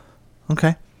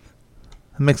 Okay.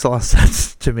 That makes a lot of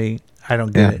sense to me. I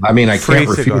don't get it. I mean, I can't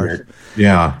refute it.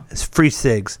 Yeah. It's free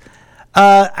cigs.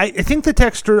 I think the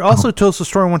texter also tells the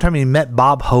story one time he met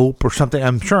Bob Hope or something.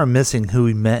 I'm sure I'm missing who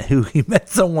he met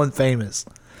someone famous.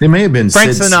 It may have been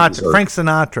Frank Sinatra. Frank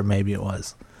Sinatra, maybe it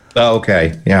was. Oh,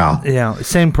 okay. Yeah. Yeah,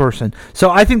 same person. So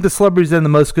I think the celebrity's done the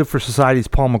most good for society is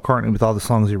Paul McCartney with all the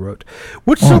songs he wrote.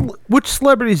 Which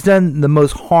celebrity's done the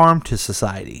most harm to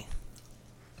society?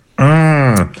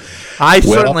 I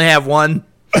certainly have one.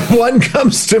 One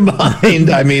comes to mind.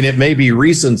 I mean, it may be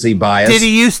recency bias. Did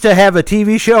he used to have a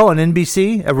TV show on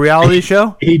NBC, a reality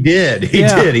show? He did. He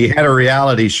did. He had a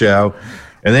reality show.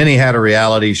 And then he had a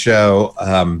reality show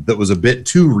that was a bit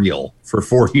too real for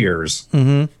 4 years.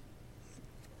 Mm-hmm.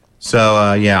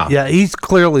 So, yeah. Yeah, he's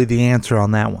clearly the answer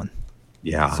on that one.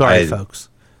 Yeah. Sorry, folks.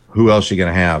 Who else are you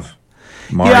going to have?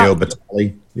 Mario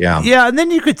Batali? Yeah. Yeah, and then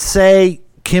you could say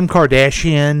Kim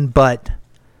Kardashian, but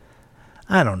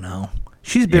I don't know.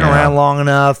 She's been around long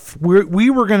enough.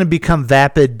 We were going to become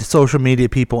vapid social media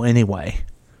people anyway.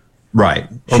 Right.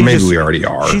 Or maybe we already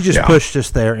are. She just pushed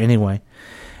us there anyway.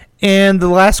 And the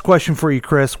last question for you,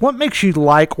 Chris. What makes you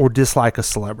like or dislike a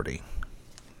celebrity?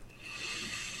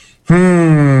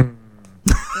 Boobs.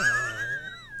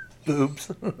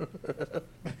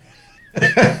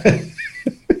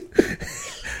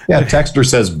 Yeah, texter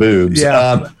says boobs.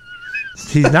 Yeah.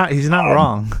 He's not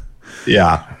wrong.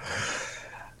 Yeah.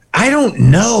 I don't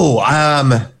know.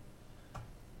 I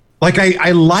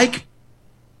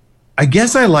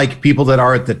guess I like people that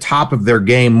are at the top of their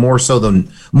game more so than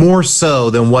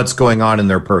what's going on in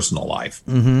their personal life.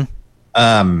 Mm-hmm.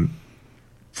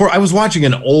 I was watching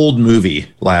an old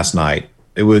movie last night.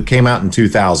 It came out in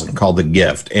 2000 called The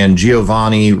Gift, and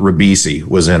Giovanni Ribisi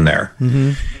was in there.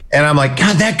 Mm-hmm. And I'm like,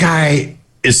 God, that guy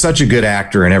is such a good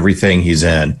actor in everything he's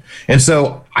in. And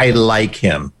so I like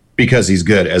him because he's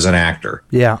good as an actor.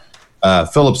 Yeah.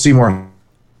 Philip Seymour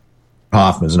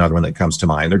Hoffman is another one that comes to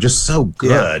mind. They're just so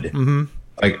good. Yeah. Mm-hmm.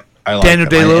 I like Daniel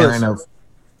Day-Lewis.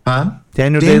 Huh?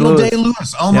 Daniel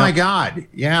Day-Lewis. Oh my God.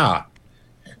 Yeah.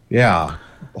 Yeah.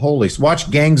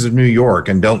 Watch Gangs of New York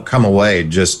and don't come away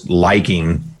just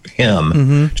liking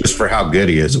him just for how good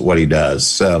he is at what he does.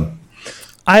 So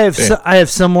I have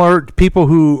similar people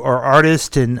who are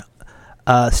artists and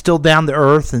still down to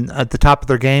earth and at the top of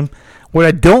their game. What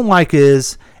I don't like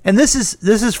is, and this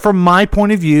is from my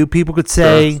point of view, people could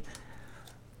say,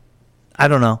 I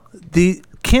don't know, the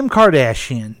Kim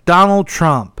Kardashian, Donald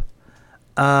Trump,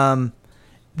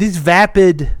 these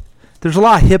vapid. There's a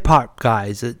lot of hip hop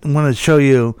guys that want to show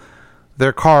you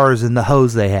their cars and the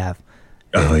hose they have.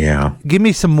 Oh yeah, give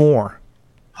me some more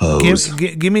hose.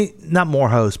 Give me not more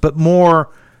hose, but more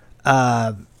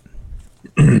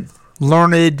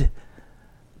learned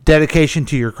dedication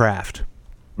to your craft.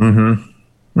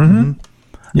 Mm-hmm. Mm-hmm.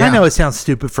 Yeah. I know it sounds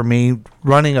stupid for me.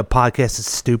 Running a podcast is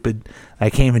stupid.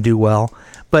 I can't even do well,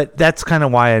 but that's kind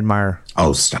of why I admire.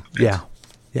 Oh, stop it. Yeah.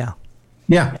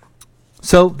 Yeah.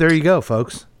 So there you go,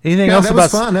 folks. Anything else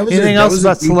about fun. anything else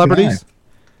about celebrities?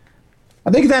 I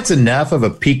think that's enough of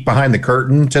a peek behind the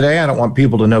curtain today. I don't want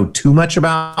people to know too much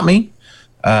about me.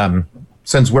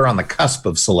 Since we're on the cusp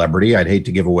of celebrity, I'd hate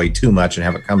to give away too much and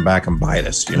have it come back and bite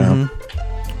us, you know?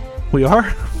 We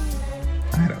are?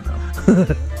 I don't know.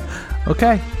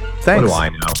 Okay. Thanks. What do I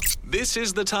know? This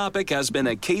is The Topic has been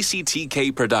a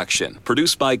KCTK production,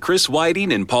 produced by Chris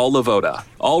Whiting and Paul Lavoda.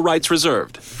 All rights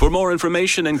reserved. For more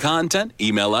information and content,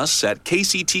 email us at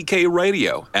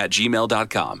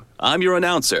kctkradio@gmail.com. I'm your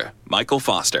announcer, Michael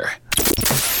Foster.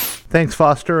 Thanks,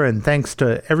 Foster, and thanks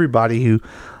to everybody who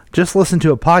just listened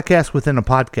to a podcast within a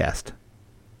podcast.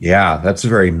 Yeah, that's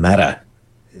very meta.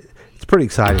 It's pretty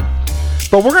exciting.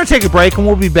 But we're going to take a break, and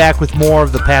we'll be back with more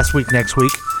of the past week next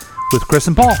week with Chris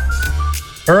and Paul.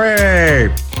 Hooray!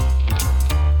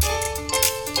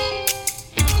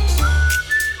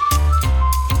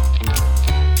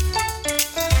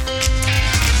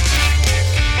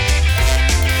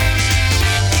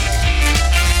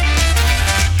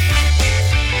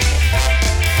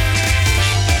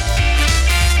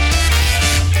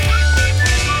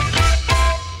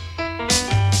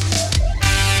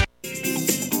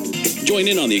 Join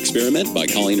in on the experiment by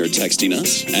calling or texting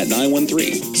us at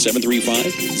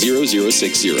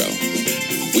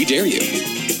 913-735-0060. We dare you.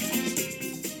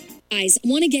 Guys,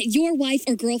 want to get your wife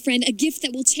or girlfriend a gift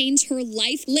that will change her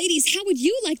life? Ladies, how would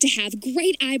you like to have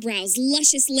great eyebrows,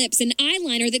 luscious lips, an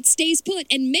eyeliner that stays put,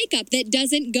 and makeup that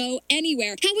doesn't go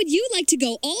anywhere? How would you like to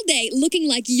go all day looking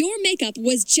like your makeup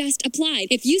was just applied?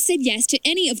 If you said yes to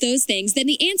any of those things, then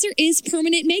the answer is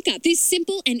permanent makeup. This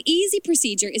simple and easy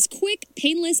procedure is quick,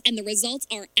 painless, and the results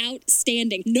are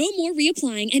outstanding. No more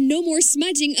reapplying and no more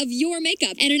smudging of your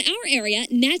makeup. And in our area,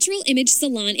 Natural Image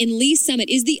Salon in Lee Summit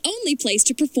is the only place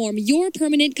to perform your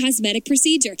permanent cosmetic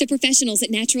procedure. The professionals at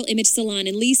Natural Image Salon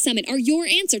in Lee Summit are your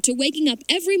answer to waking up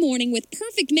every morning with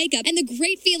perfect makeup and the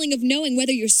great feeling of knowing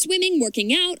whether you're swimming,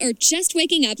 working out, or just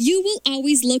waking up, you will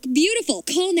always look beautiful.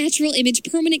 Call Natural Image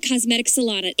Permanent Cosmetic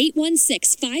Salon at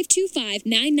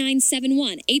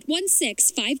 816-525-9971.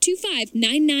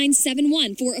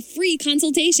 816-525-9971 for a free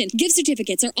consultation. Gift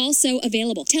certificates are also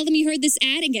available. Tell them you heard this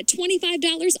ad and get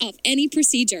 $25 off any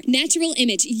procedure. Natural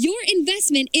Image, your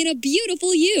investment in a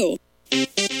beautiful you.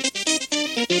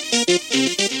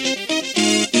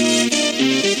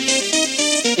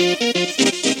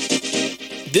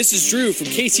 This is Drew from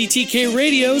KCTK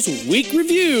Radio's Week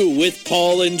Review with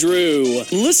Paul and Drew.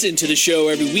 Listen to the show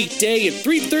every weekday at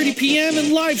 3:30 p.m.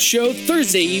 and live show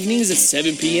Thursday evenings at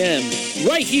 7 p.m.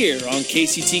 right here on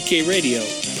KCTK Radio,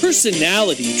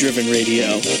 personality-driven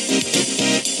radio.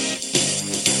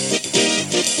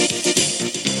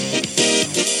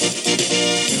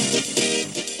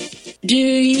 Do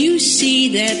you see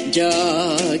that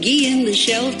doggy in the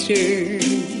shelter?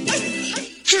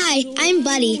 Hi, I'm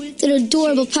Buddy, the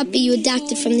adorable puppy you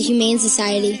adopted from the Humane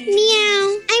Society.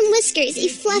 Meow. I'm Whiskers, a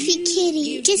fluffy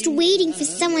kitty, just waiting for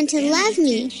someone to love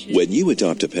me. When you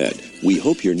adopt a pet, we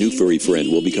hope your new furry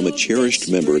friend will become a cherished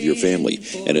member of your family.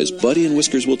 And as Buddy and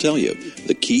Whiskers will tell you,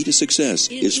 the key to success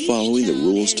is following the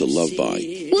rules to love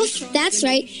by. Woof, that's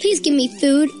right. Please give me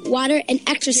food, water, and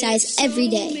exercise every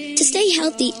day. To stay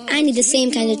healthy, I need the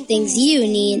same kind of things you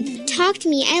need. Talk to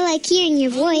me. I like hearing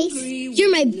your voice.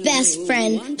 You're my best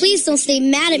friend. Please don't stay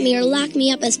mad at me or lock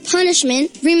me up as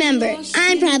punishment. Remember,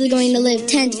 I'm probably going to live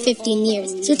 10 to 15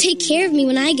 years, so take care of me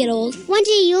when I get old. One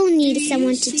day you'll need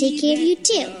someone to take care of you,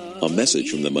 too. A message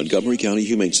from the Montgomery County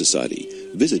Humane Society.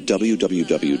 Visit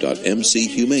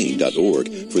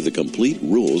www.mchumane.org for the complete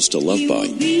rules to love by.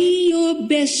 Be your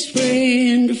best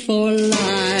friend for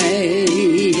life.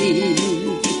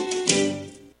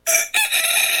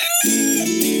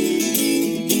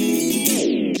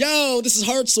 Yo, this is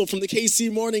Hartzell from the KC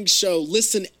Morning Show.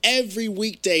 Listen every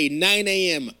weekday, 9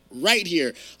 a.m., right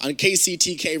here on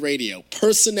KCTK Radio,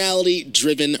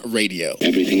 personality-driven radio.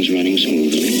 Everything's running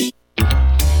smoothly.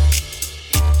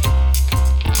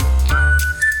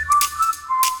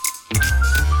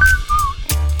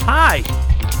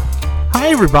 Hi,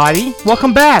 everybody.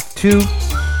 Welcome back to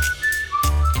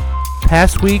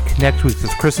Past Week, Next Week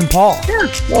with Chris and Paul. Sure.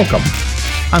 Welcome.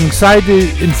 I'm excited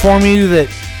to inform you that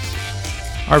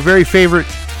our very favorite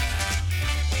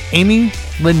Amy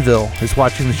Linville is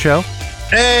watching the show.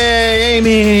 Hey,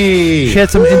 Amy! She had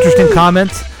some interesting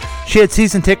comments. She had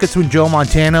season tickets when Joe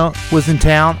Montana was in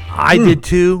town. I did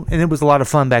too, and it was a lot of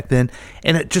fun back then.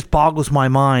 And it just boggles my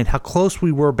mind how close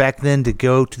we were back then to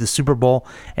go to the Super Bowl,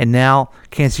 and now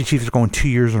Kansas City Chiefs are going 2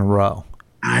 years in a row.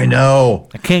 I know.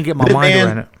 I can't get my mind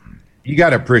around it. You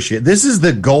got to appreciate this is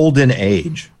the golden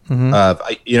age.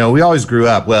 We always grew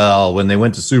up, well, when they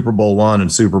went to Super Bowl I and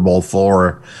Super Bowl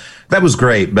IV, that was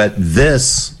great. But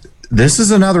this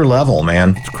is another level,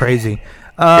 man. It's crazy.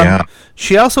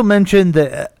 She also mentioned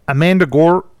that Amanda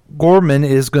Gorman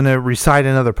is going to recite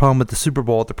another poem at the Super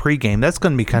Bowl at the pregame. That's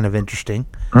going to be kind of interesting.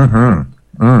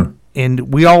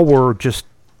 And we all were just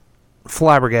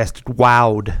flabbergasted,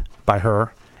 wowed by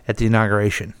her at the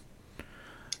inauguration.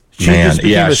 She just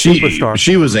became a superstar.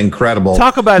 She was incredible.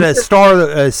 Talk about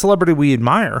a celebrity we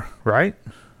admire, right?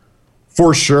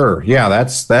 For sure. Yeah,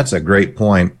 that's a great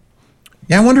point.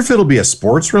 Yeah, I wonder if it'll be a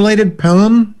sports-related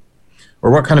poem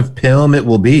or what kind of poem it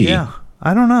will be. Yeah,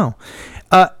 I don't know.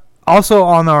 Also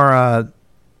on our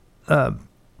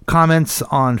comments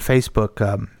on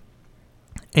Facebook,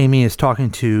 Amy is talking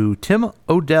to Tim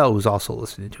Odell, who's also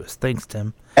listening to us. Thanks,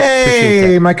 Tim.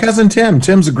 Hey, my cousin Tim.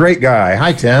 Tim's a great guy.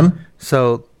 Hi, Tim.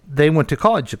 So they went to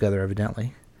college together,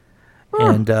 evidently,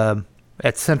 and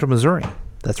at Central Missouri.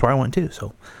 That's where I went too.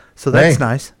 So that's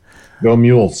nice. Go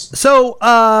Mules.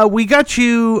 So we got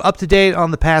you up to date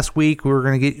on the past week.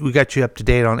 We got you up to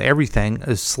date on everything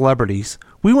as celebrities.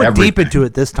 We went deep into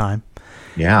it this time.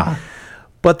 Yeah.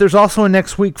 But there's also a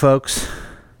next week, folks.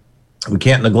 We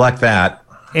can't neglect that.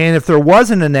 And if there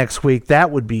wasn't a next week, that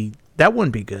wouldn't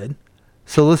be good.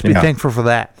 So let's be thankful for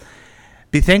that.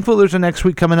 Be thankful there's a next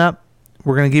week coming up.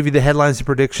 We're going to give you the headlines and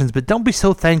predictions, but don't be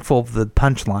so thankful for the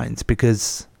punchlines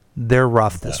because they're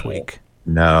rough this week.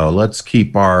 No, let's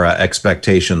keep our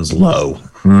expectations low.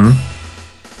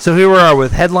 So here we are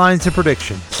with headlines and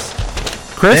predictions.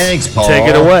 Chris, thanks, Paul. Take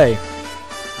it away.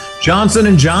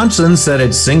 Johnson & Johnson said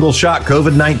its single-shot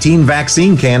COVID-19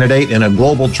 vaccine candidate in a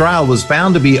global trial was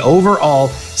found to be overall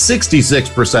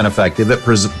 66% effective at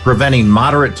preventing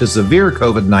moderate to severe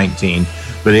COVID-19,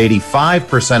 but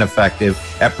 85% effective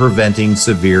at preventing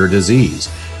severe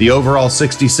disease. The overall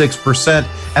 66%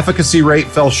 efficacy rate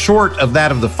fell short of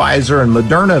that of the Pfizer and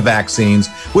Moderna vaccines,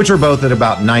 which are both at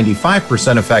about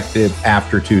 95% effective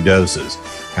after 2 doses.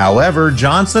 However,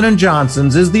 Johnson &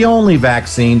 Johnson's is the only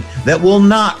vaccine that will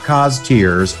not cause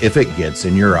tears if it gets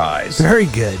in your eyes. Very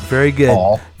good. Very good.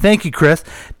 Paul. Thank you, Chris.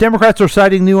 Democrats are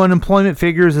citing new unemployment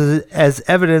figures as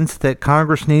evidence that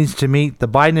Congress needs to meet the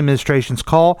Biden administration's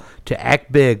call to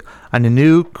act big on a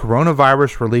new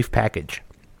coronavirus relief package.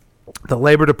 The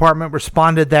Labor Department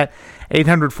responded that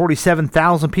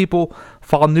 847,000 people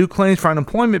filed new claims for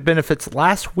unemployment benefits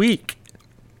last week.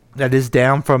 That is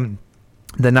down from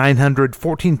the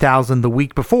 914,000 the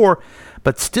week before,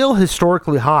 but still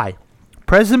historically high.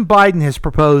 President Biden has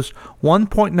proposed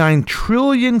 $1.9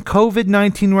 trillion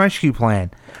COVID-19 rescue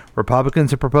plan.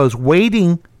 Republicans have proposed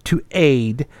waiting to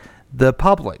aid the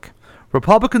public.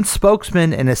 Republican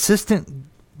spokesman and assistant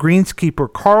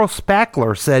greenskeeper Carl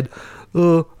Spackler said,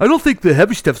 I don't think the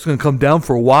heavy stuff's going to come down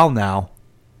for a while now.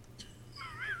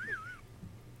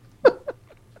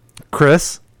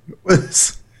 Chris?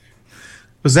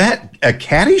 Was that a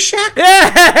Caddyshack?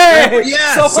 Hey!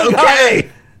 Yes,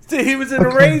 okay. He was in a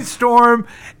rainstorm.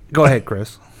 Go ahead,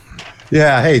 Chris.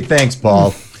 Yeah, hey, thanks,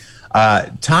 Paul.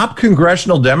 Top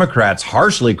congressional Democrats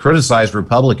harshly criticized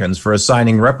Republicans for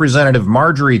assigning Representative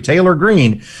Marjorie Taylor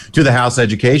Greene to the House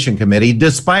Education Committee,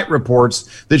 despite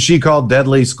reports that she called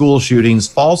deadly school shootings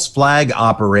false flag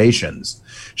operations.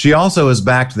 She also has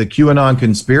backed the QAnon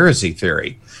conspiracy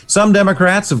theory. Some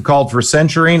Democrats have called for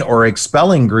censuring or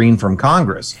expelling Greene from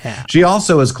Congress. Yeah. She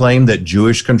also has claimed that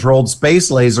Jewish-controlled space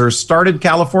lasers started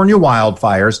California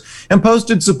wildfires and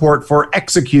posted support for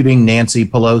executing Nancy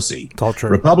Pelosi. It's all true.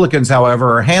 Republicans,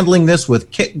 however, are handling this with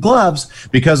kid gloves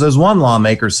because, as one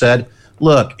lawmaker said,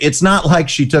 look, it's not like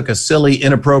she took a silly,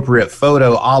 inappropriate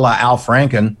photo a la Al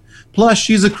Franken. Plus,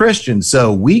 she's a Christian,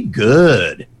 so we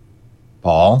good.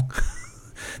 Paul?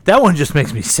 That one just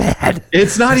makes me sad.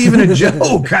 It's not even a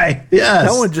joke. Yes.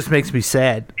 That one just makes me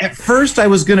sad. At first, I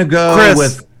was going to go Chris,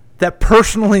 with... That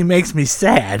personally makes me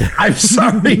sad. I'm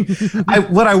sorry.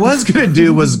 What I was going to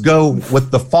do was go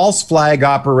with the false flag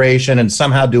operation and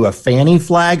somehow do a fanny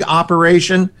flag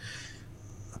operation.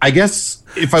 I guess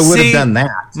if I would have done that.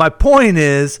 My point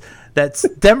is that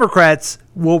Democrats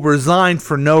will resign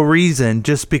for no reason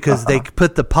just because they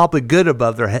put the public good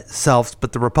above themselves,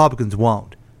 but the Republicans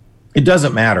won't. It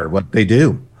doesn't matter what they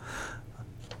do.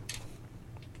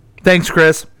 Thanks,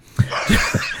 Chris.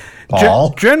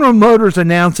 Paul? General Motors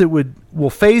announced it will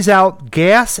phase out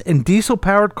gas and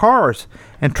diesel-powered cars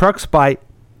and trucks by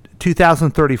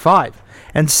 2035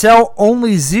 and sell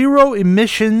only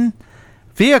zero-emission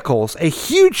vehicles, a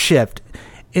huge shift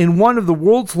in one of the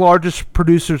world's largest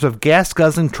producers of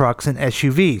gas-guzzling trucks and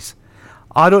SUVs.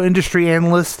 Auto industry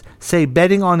analysts say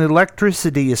betting on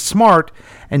electricity is smart,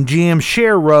 and GM's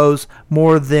share rose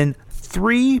more than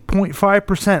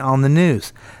 3.5% on the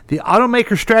news. The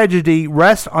automaker strategy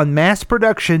rests on mass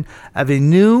production of a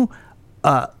new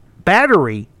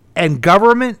battery and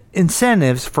government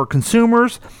incentives for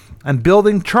consumers and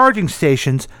building charging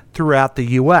stations throughout the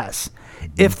U.S.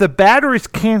 If the batteries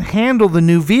can't handle the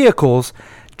new vehicles,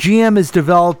 GM is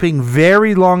developing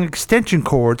very long extension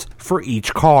cords for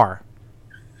each car.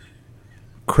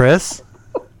 Chris?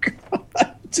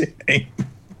 God dang.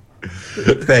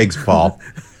 Thanks, Paul.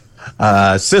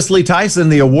 Cicely Tyson,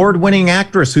 the award-winning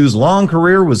actress whose long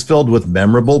career was filled with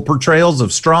memorable portrayals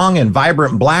of strong and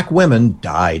vibrant black women,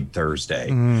 died Thursday.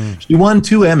 She won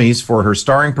 2 Emmys for her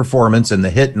starring performance in the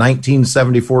hit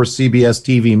 1974 CBS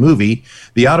TV movie,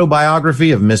 The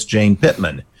Autobiography of Miss Jane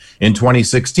Pittman. In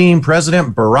 2016,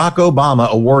 President Barack Obama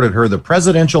awarded her the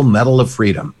Presidential Medal of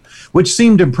Freedom, which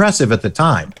seemed impressive at the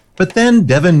time. But then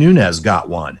Devin Nunes got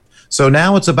one. So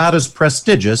now it's about as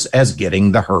prestigious as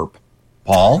getting the herp.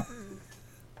 Paul?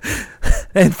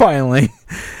 And finally,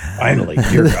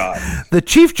 dear God. The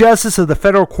Chief Justice of the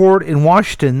Federal Court in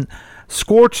Washington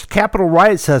scorched Capitol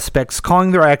riot suspects,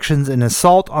 calling their actions an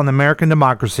assault on American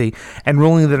democracy and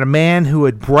ruling that a man who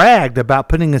had bragged about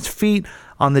putting his feet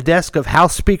on the desk of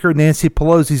House Speaker Nancy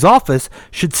Pelosi's office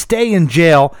should stay in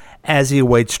jail as he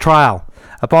awaits trial.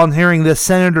 Upon hearing this,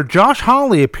 Senator Josh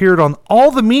Hawley appeared on all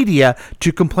the media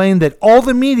to complain that all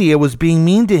the media was being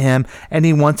mean to him and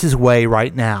he wants his way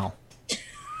right now.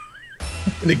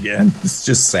 And again, it's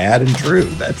just sad and true.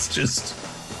 That's just...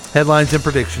 Headlines and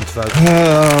predictions, folks.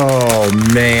 Oh,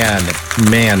 man.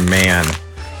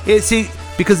 See,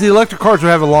 because the electric cars would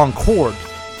have a long cord.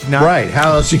 Right.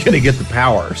 How else are you going to get the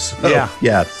power? So, yeah.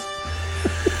 Yes.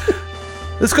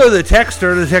 Let's go to the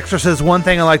texter. The texter says, one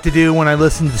thing I like to do when I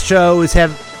listen to the show is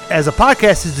as a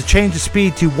podcast is to change the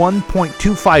speed to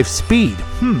 1.25 speed.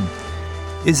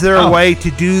 Is there a way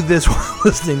to do this while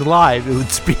listening live? It would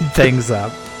speed things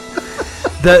up.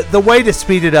 The way to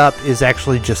speed it up is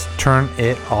actually just turn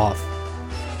it off.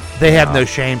 They have no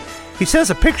shame. He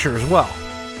says a picture as well.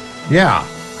 Yeah.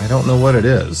 I don't know what it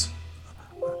is.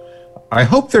 I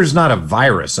hope there's not a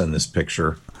virus in this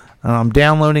picture. I'm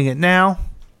downloading it now.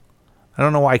 I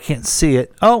don't know why I can't see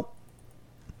it. Oh.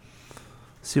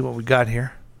 Let's see what we got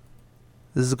here.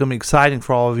 This is going to be exciting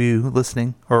for all of you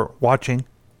listening or watching.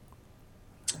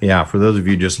 Yeah, for those of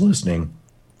you just listening,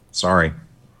 sorry.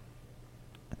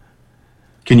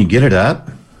 Can you get it up?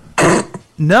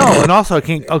 No, and also I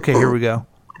can't. Okay, here we go.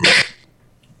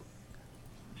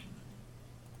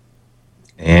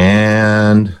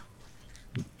 And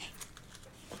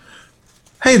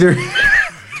hey there.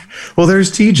 Well,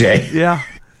 there's TJ. Yeah.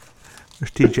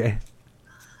 There's TJ.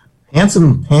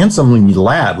 Handsome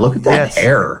lad. Look at that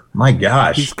hair. My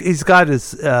gosh. He's got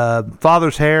his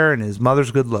father's hair and his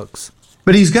mother's good looks.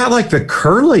 But he's got like the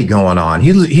curly going on.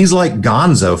 He's like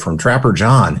Gonzo from Trapper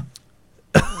John.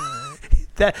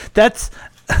 That's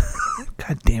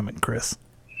God damn it, Chris.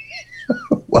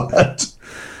 What?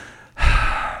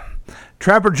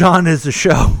 Trapper John is a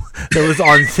show that was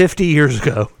on 50 years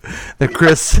ago that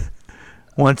Chris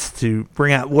wants to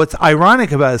bring out. What's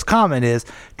ironic about his comment is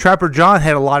Trapper John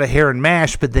had a lot of hair and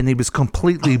MASH, but then he was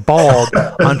completely bald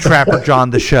on Trapper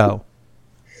John the show.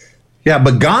 Yeah,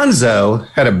 but Gonzo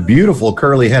had a beautiful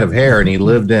curly head of hair, and he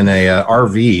lived in a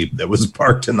RV that was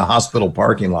parked in the hospital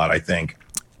parking lot, I think.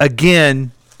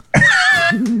 Again,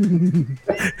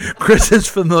 Chris is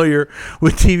familiar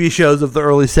with TV shows of the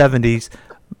early 70s,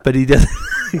 but he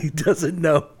doesn't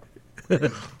know.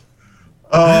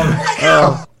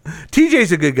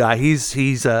 TJ's a good guy.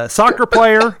 He's a soccer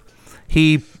player.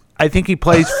 I think he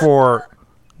plays for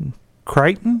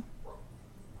Crichton.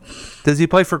 Does he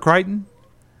play for Crichton?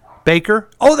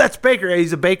 Baker? Oh, that's Baker. Yeah,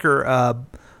 he's a Baker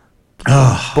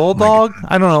Bulldog.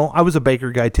 I don't know. I was a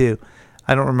Baker guy too.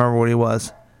 I don't remember what he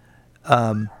was.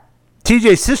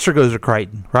 TJ's sister goes to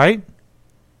Crichton, right?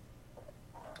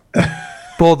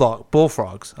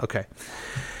 Bullfrogs. Okay.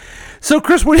 So,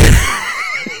 Chris, what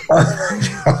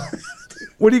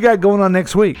do you got going on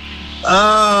next week?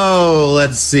 Oh,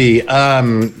 let's see. Got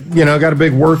a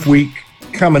big work week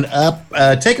coming up.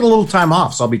 Taking a little time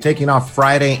off, so I'll be taking off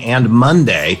Friday and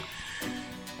Monday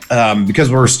because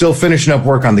we're still finishing up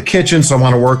work on the kitchen, so I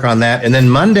want to work on that. And then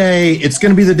Monday, it's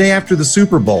going to be the day after the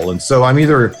Super Bowl, and so I'm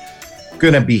either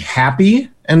going to be happy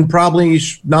and probably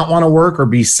not want to work, or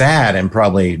be sad and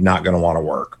probably not going to want to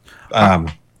work.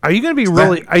 Are you going to be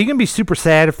Are you going to be super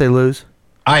sad if they lose?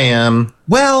 I am.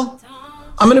 Well,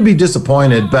 I'm going to be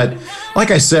disappointed, but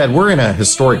like I said, we're in a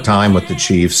historic time with the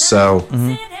Chiefs, so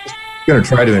I'm going to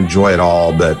try to enjoy it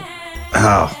all. But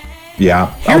I'll be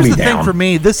down. Here's the thing for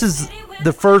me: this is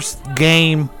the first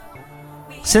game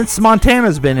since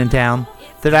Montana's been in town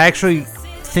that I actually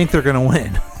think they're going to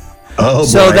win. Oh,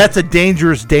 so boy. That's a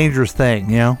dangerous thing,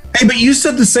 you know? Hey, but you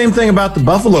said the same thing about the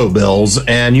Buffalo Bills,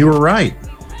 and you were right.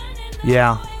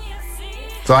 Yeah.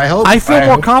 So I feel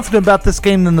more confident about this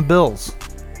game than the Bills.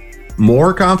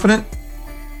 More confident?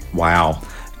 Wow.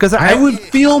 Because I would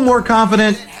feel more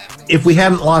confident if we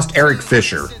hadn't lost Eric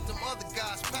Fisher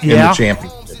in the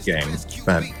championship game.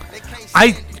 But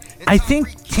I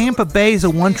think Tampa Bay is a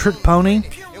one-trick pony.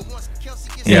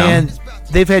 Yeah. And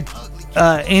they've had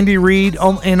Andy Reid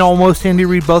and almost Andy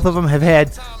Reid, both of them have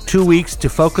had 2 weeks to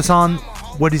focus on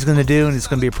what he's going to do, and it's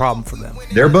going to be a problem for them.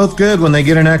 They're both good when they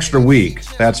get an extra week.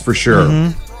 That's for sure.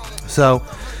 Mm-hmm. So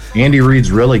Andy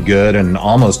Reid's really good, and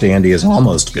almost Andy is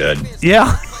almost good.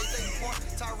 Yeah.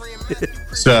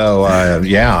 So,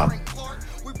 yeah.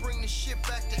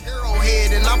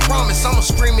 And I promise I'ma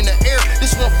scream in the air.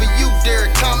 This one for you,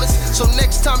 Derek Thomas. So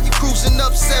next time you cruising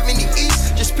up 70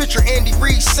 East, just picture Andy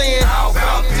Reid saying, "How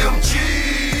about them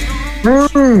G's?"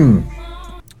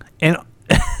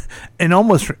 And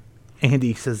almost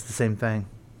Andy says the same thing.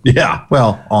 Yeah,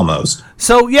 well, almost.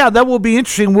 So yeah, that will be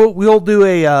interesting. We'll do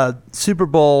a Super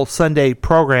Bowl Sunday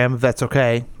program if that's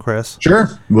okay, Chris. Sure,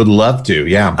 would love to.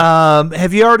 Yeah.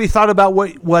 Have you already thought about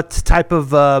what type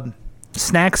of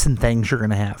snacks and things you're going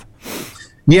to have?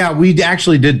 Yeah, we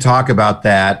actually did talk about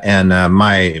that, and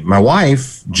my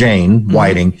wife Jane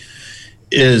Whiting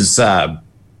is an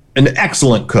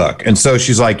excellent cook, and so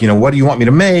she's like, what do you want me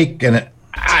to make? And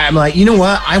I'm like, you know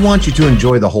what? I want you to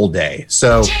enjoy the whole day.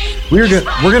 So we're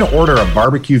gonna order a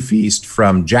barbecue feast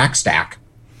from Jack Stack,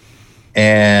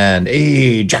 and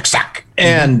Jack Stack,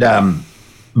 and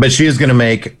but she is gonna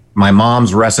make my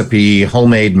mom's recipe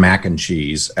homemade mac and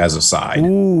cheese as a side.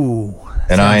 Ooh.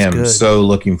 And I am good. So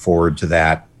looking forward to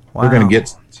that. Wow. We're going to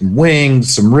get some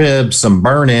wings, some ribs, some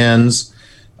burn ends,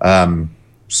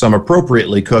 some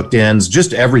appropriately cooked ends,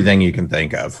 just everything you can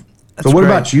think of. That's so what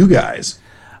great. about you guys?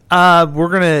 We're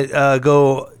going to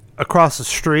go across the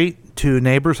street to a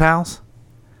neighbor's house.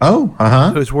 Oh,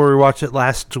 It was where we watched it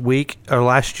last week or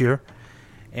last year.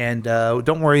 And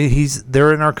don't worry,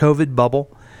 they're in our COVID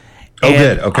bubble. Oh, And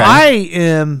good. Okay. I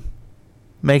am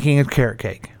making a carrot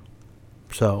cake.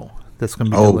 So that's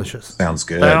going to be delicious. Sounds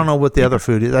good. But I don't know what the other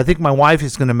food is. I think my wife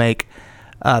is going to make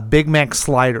Big Mac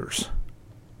sliders.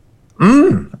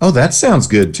 Oh, that sounds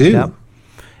good too. Yep.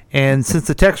 And since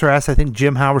the texter asked, I think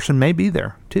Jim Howerson may be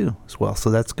there too as well. So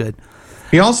that's good.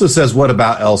 He also says, what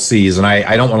about LCs? And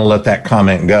I don't want to let that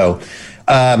comment go.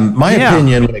 My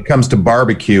opinion when it comes to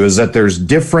barbecue is that there's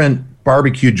different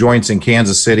barbecue joints in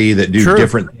Kansas City that do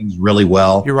different things really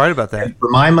well. You're right about that. And for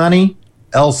my money,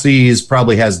 LC's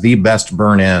probably has the best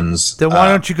burn ends. Then why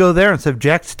don't you go there instead of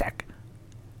Jack Stack?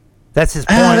 That's his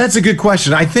point. That's a good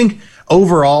question. I think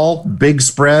overall, big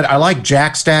spread. I like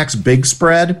Jack Stack's big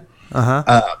spread.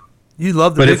 You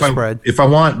love the big spread. If I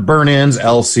want burn ends,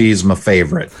 LC's my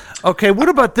favorite. Okay, what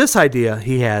about this idea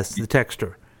he has, the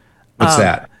texter? What's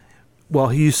that? Well,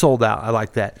 he sold out. I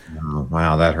like that. Oh,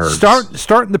 wow, that hurts.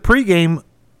 Starting the pregame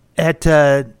at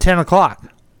 10 o'clock.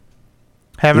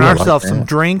 Having ourselves some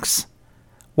drinks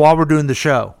while we're doing the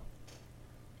show.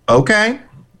 Okay.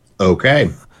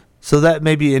 So that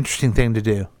may be an interesting thing to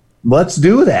do. Let's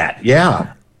do that.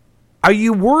 Yeah. Are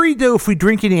you worried, though, if we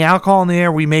drink any alcohol in the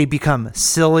air, we may become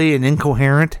silly and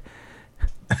incoherent?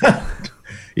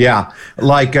 Yeah.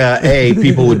 Like, A,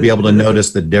 people would be able to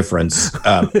notice the difference.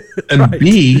 And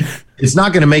B, it's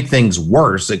not going to make things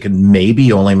worse. It can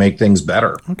maybe only make things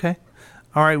better. Okay.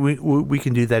 All right. We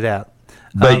can do that out.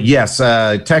 But yes,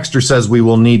 Texter says we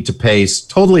will need to pace.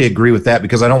 Totally agree with that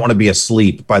because I don't want to be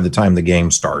asleep by the time the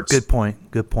game starts. Good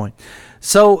point.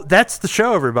 So that's the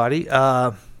show, everybody.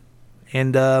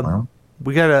 And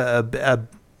we got a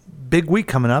big week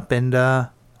coming up, and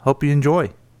hope you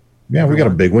enjoy. Yeah, we got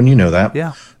a big one. You know that.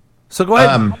 Yeah. So go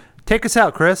ahead. Take us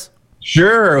out, Chris.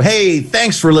 Sure. Hey,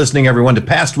 thanks for listening, everyone, to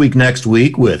Past Week Next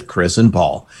Week with Chris and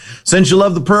Paul. Since you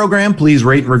love the program, please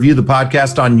rate and review the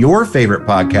podcast on your favorite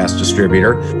podcast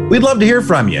distributor. We'd love to hear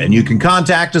from you, and you can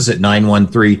contact us at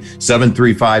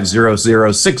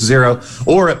 913-735-0060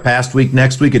 or at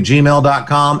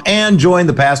pastweeknextweek@gmail.com and join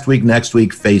the Past Week Next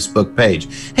Week Facebook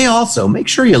page. Hey, also, make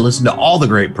sure you listen to all the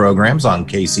great programs on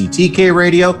KCTK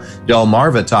Radio,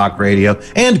 Delmarva Talk Radio,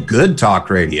 and Good Talk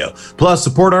Radio. Plus,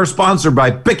 support our sponsor by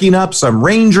picking up some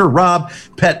Ranger Rob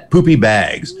pet poopy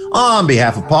bags. On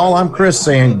behalf of Paul, I'm Chris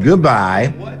saying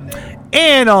goodbye.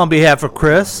 And on behalf of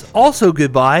Chris, also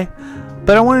goodbye.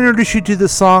 But I want to introduce you to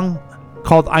this song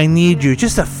called I Need You.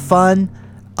 Just a fun,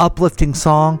 uplifting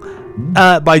song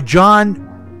by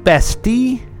John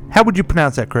Bastille. How would you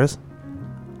pronounce that, Chris?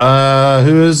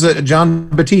 Who is it? John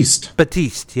Batiste.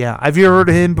 Batiste, yeah. Have you ever heard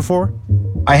of him before?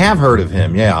 I have heard of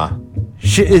him, yeah.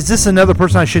 Is this another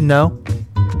person I should know?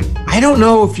 I don't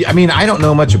know I don't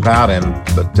know much about him,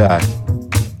 but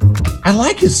I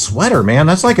like his sweater, man.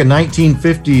 That's like a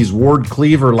 1950s Ward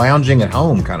Cleaver lounging at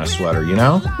home kind of sweater, you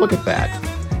know? Look at that.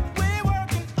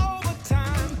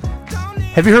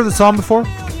 Have you heard the song before?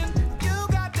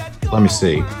 Let me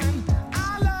see.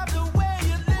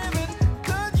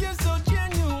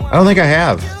 I don't think I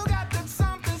have.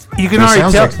 You can already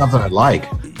sounds tell. Like something I'd like.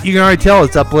 You can already tell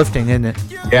it's uplifting, isn't it?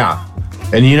 Yeah.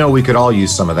 And you know we could all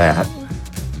use some of that.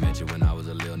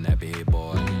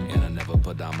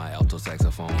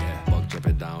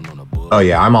 Oh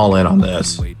yeah, I'm all in on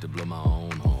this.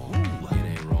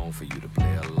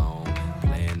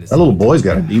 That little boy's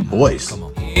got a deep voice.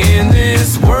 In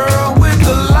this world with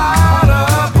a lot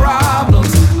of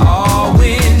problems, all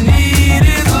we need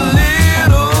is a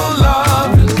little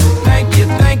love. Thank you.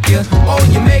 Oh,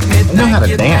 you make me I know how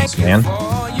to dance, man.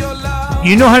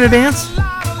 You know how to dance?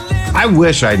 I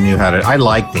wish I knew how to. I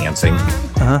like dancing.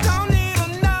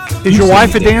 Is your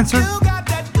wife a dancer?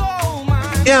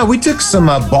 Yeah, we took some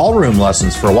ballroom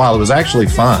lessons for a while. It was actually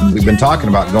fun. We've been talking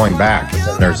about going back, but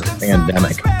then there's a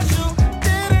pandemic.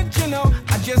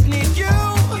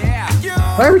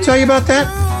 Did I ever tell you about that?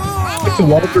 It's the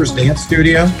Walters Dance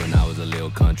Studio.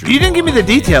 You didn't give me the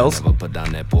details.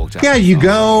 Yeah, you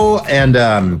go and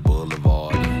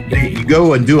you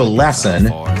go and do a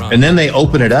lesson, and then they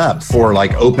open it up for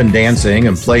like open dancing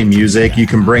and play music. You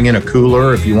can bring in a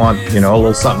cooler if you want, a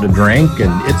little something to drink,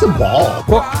 and it's a ball.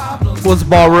 What's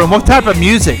ballroom? What type of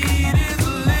music?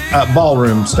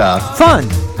 Ballroom stuff. Fun.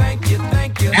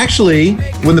 Actually,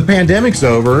 when the pandemic's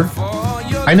over,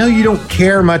 I know you don't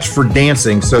care much for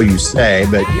dancing, so you say,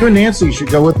 but you and Nancy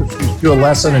should go with us to do a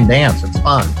lesson and dance. It's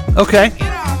fun. Okay.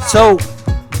 So,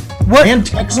 what? And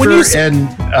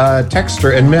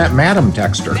Texter and Madam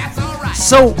Texter.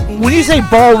 So, when you say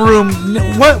ballroom,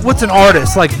 what's an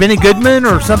artist? Like Benny Goodman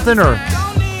or something? Or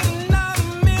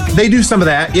they do some of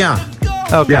that, yeah.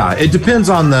 Okay. Yeah, it depends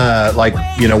on the,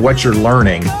 what you're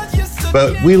learning.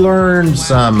 But we learned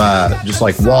some, just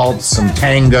like waltz, some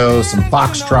tango, some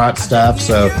foxtrot stuff.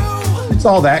 So it's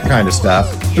all that kind of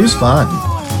stuff. It was fun.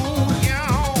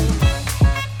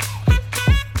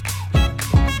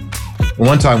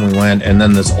 One time we went, and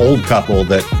then this old couple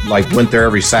that went there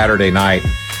every Saturday night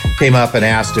came up and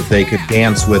asked if they could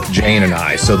dance with Jane and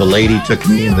I. So the lady took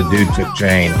me and the dude took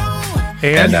Jane.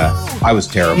 And I was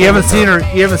terrible. You haven't seen her.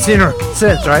 You haven't seen her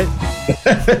since, right?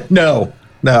 No.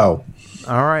 All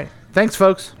right. Thanks,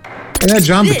 folks. Yeah,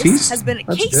 John This Batiste. has been a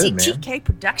That's good, KCTK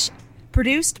production,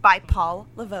 produced by Paul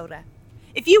Lavoda.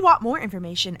 If you want more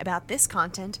information about this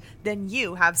content, then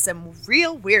you have some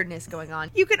real weirdness going on.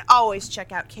 You can always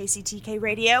check out KCTK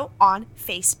Radio on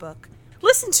Facebook.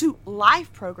 Listen to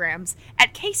live programs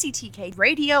at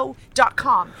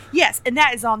kctkradio.com. Yes, and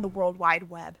that is on the World Wide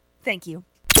Web. Thank you.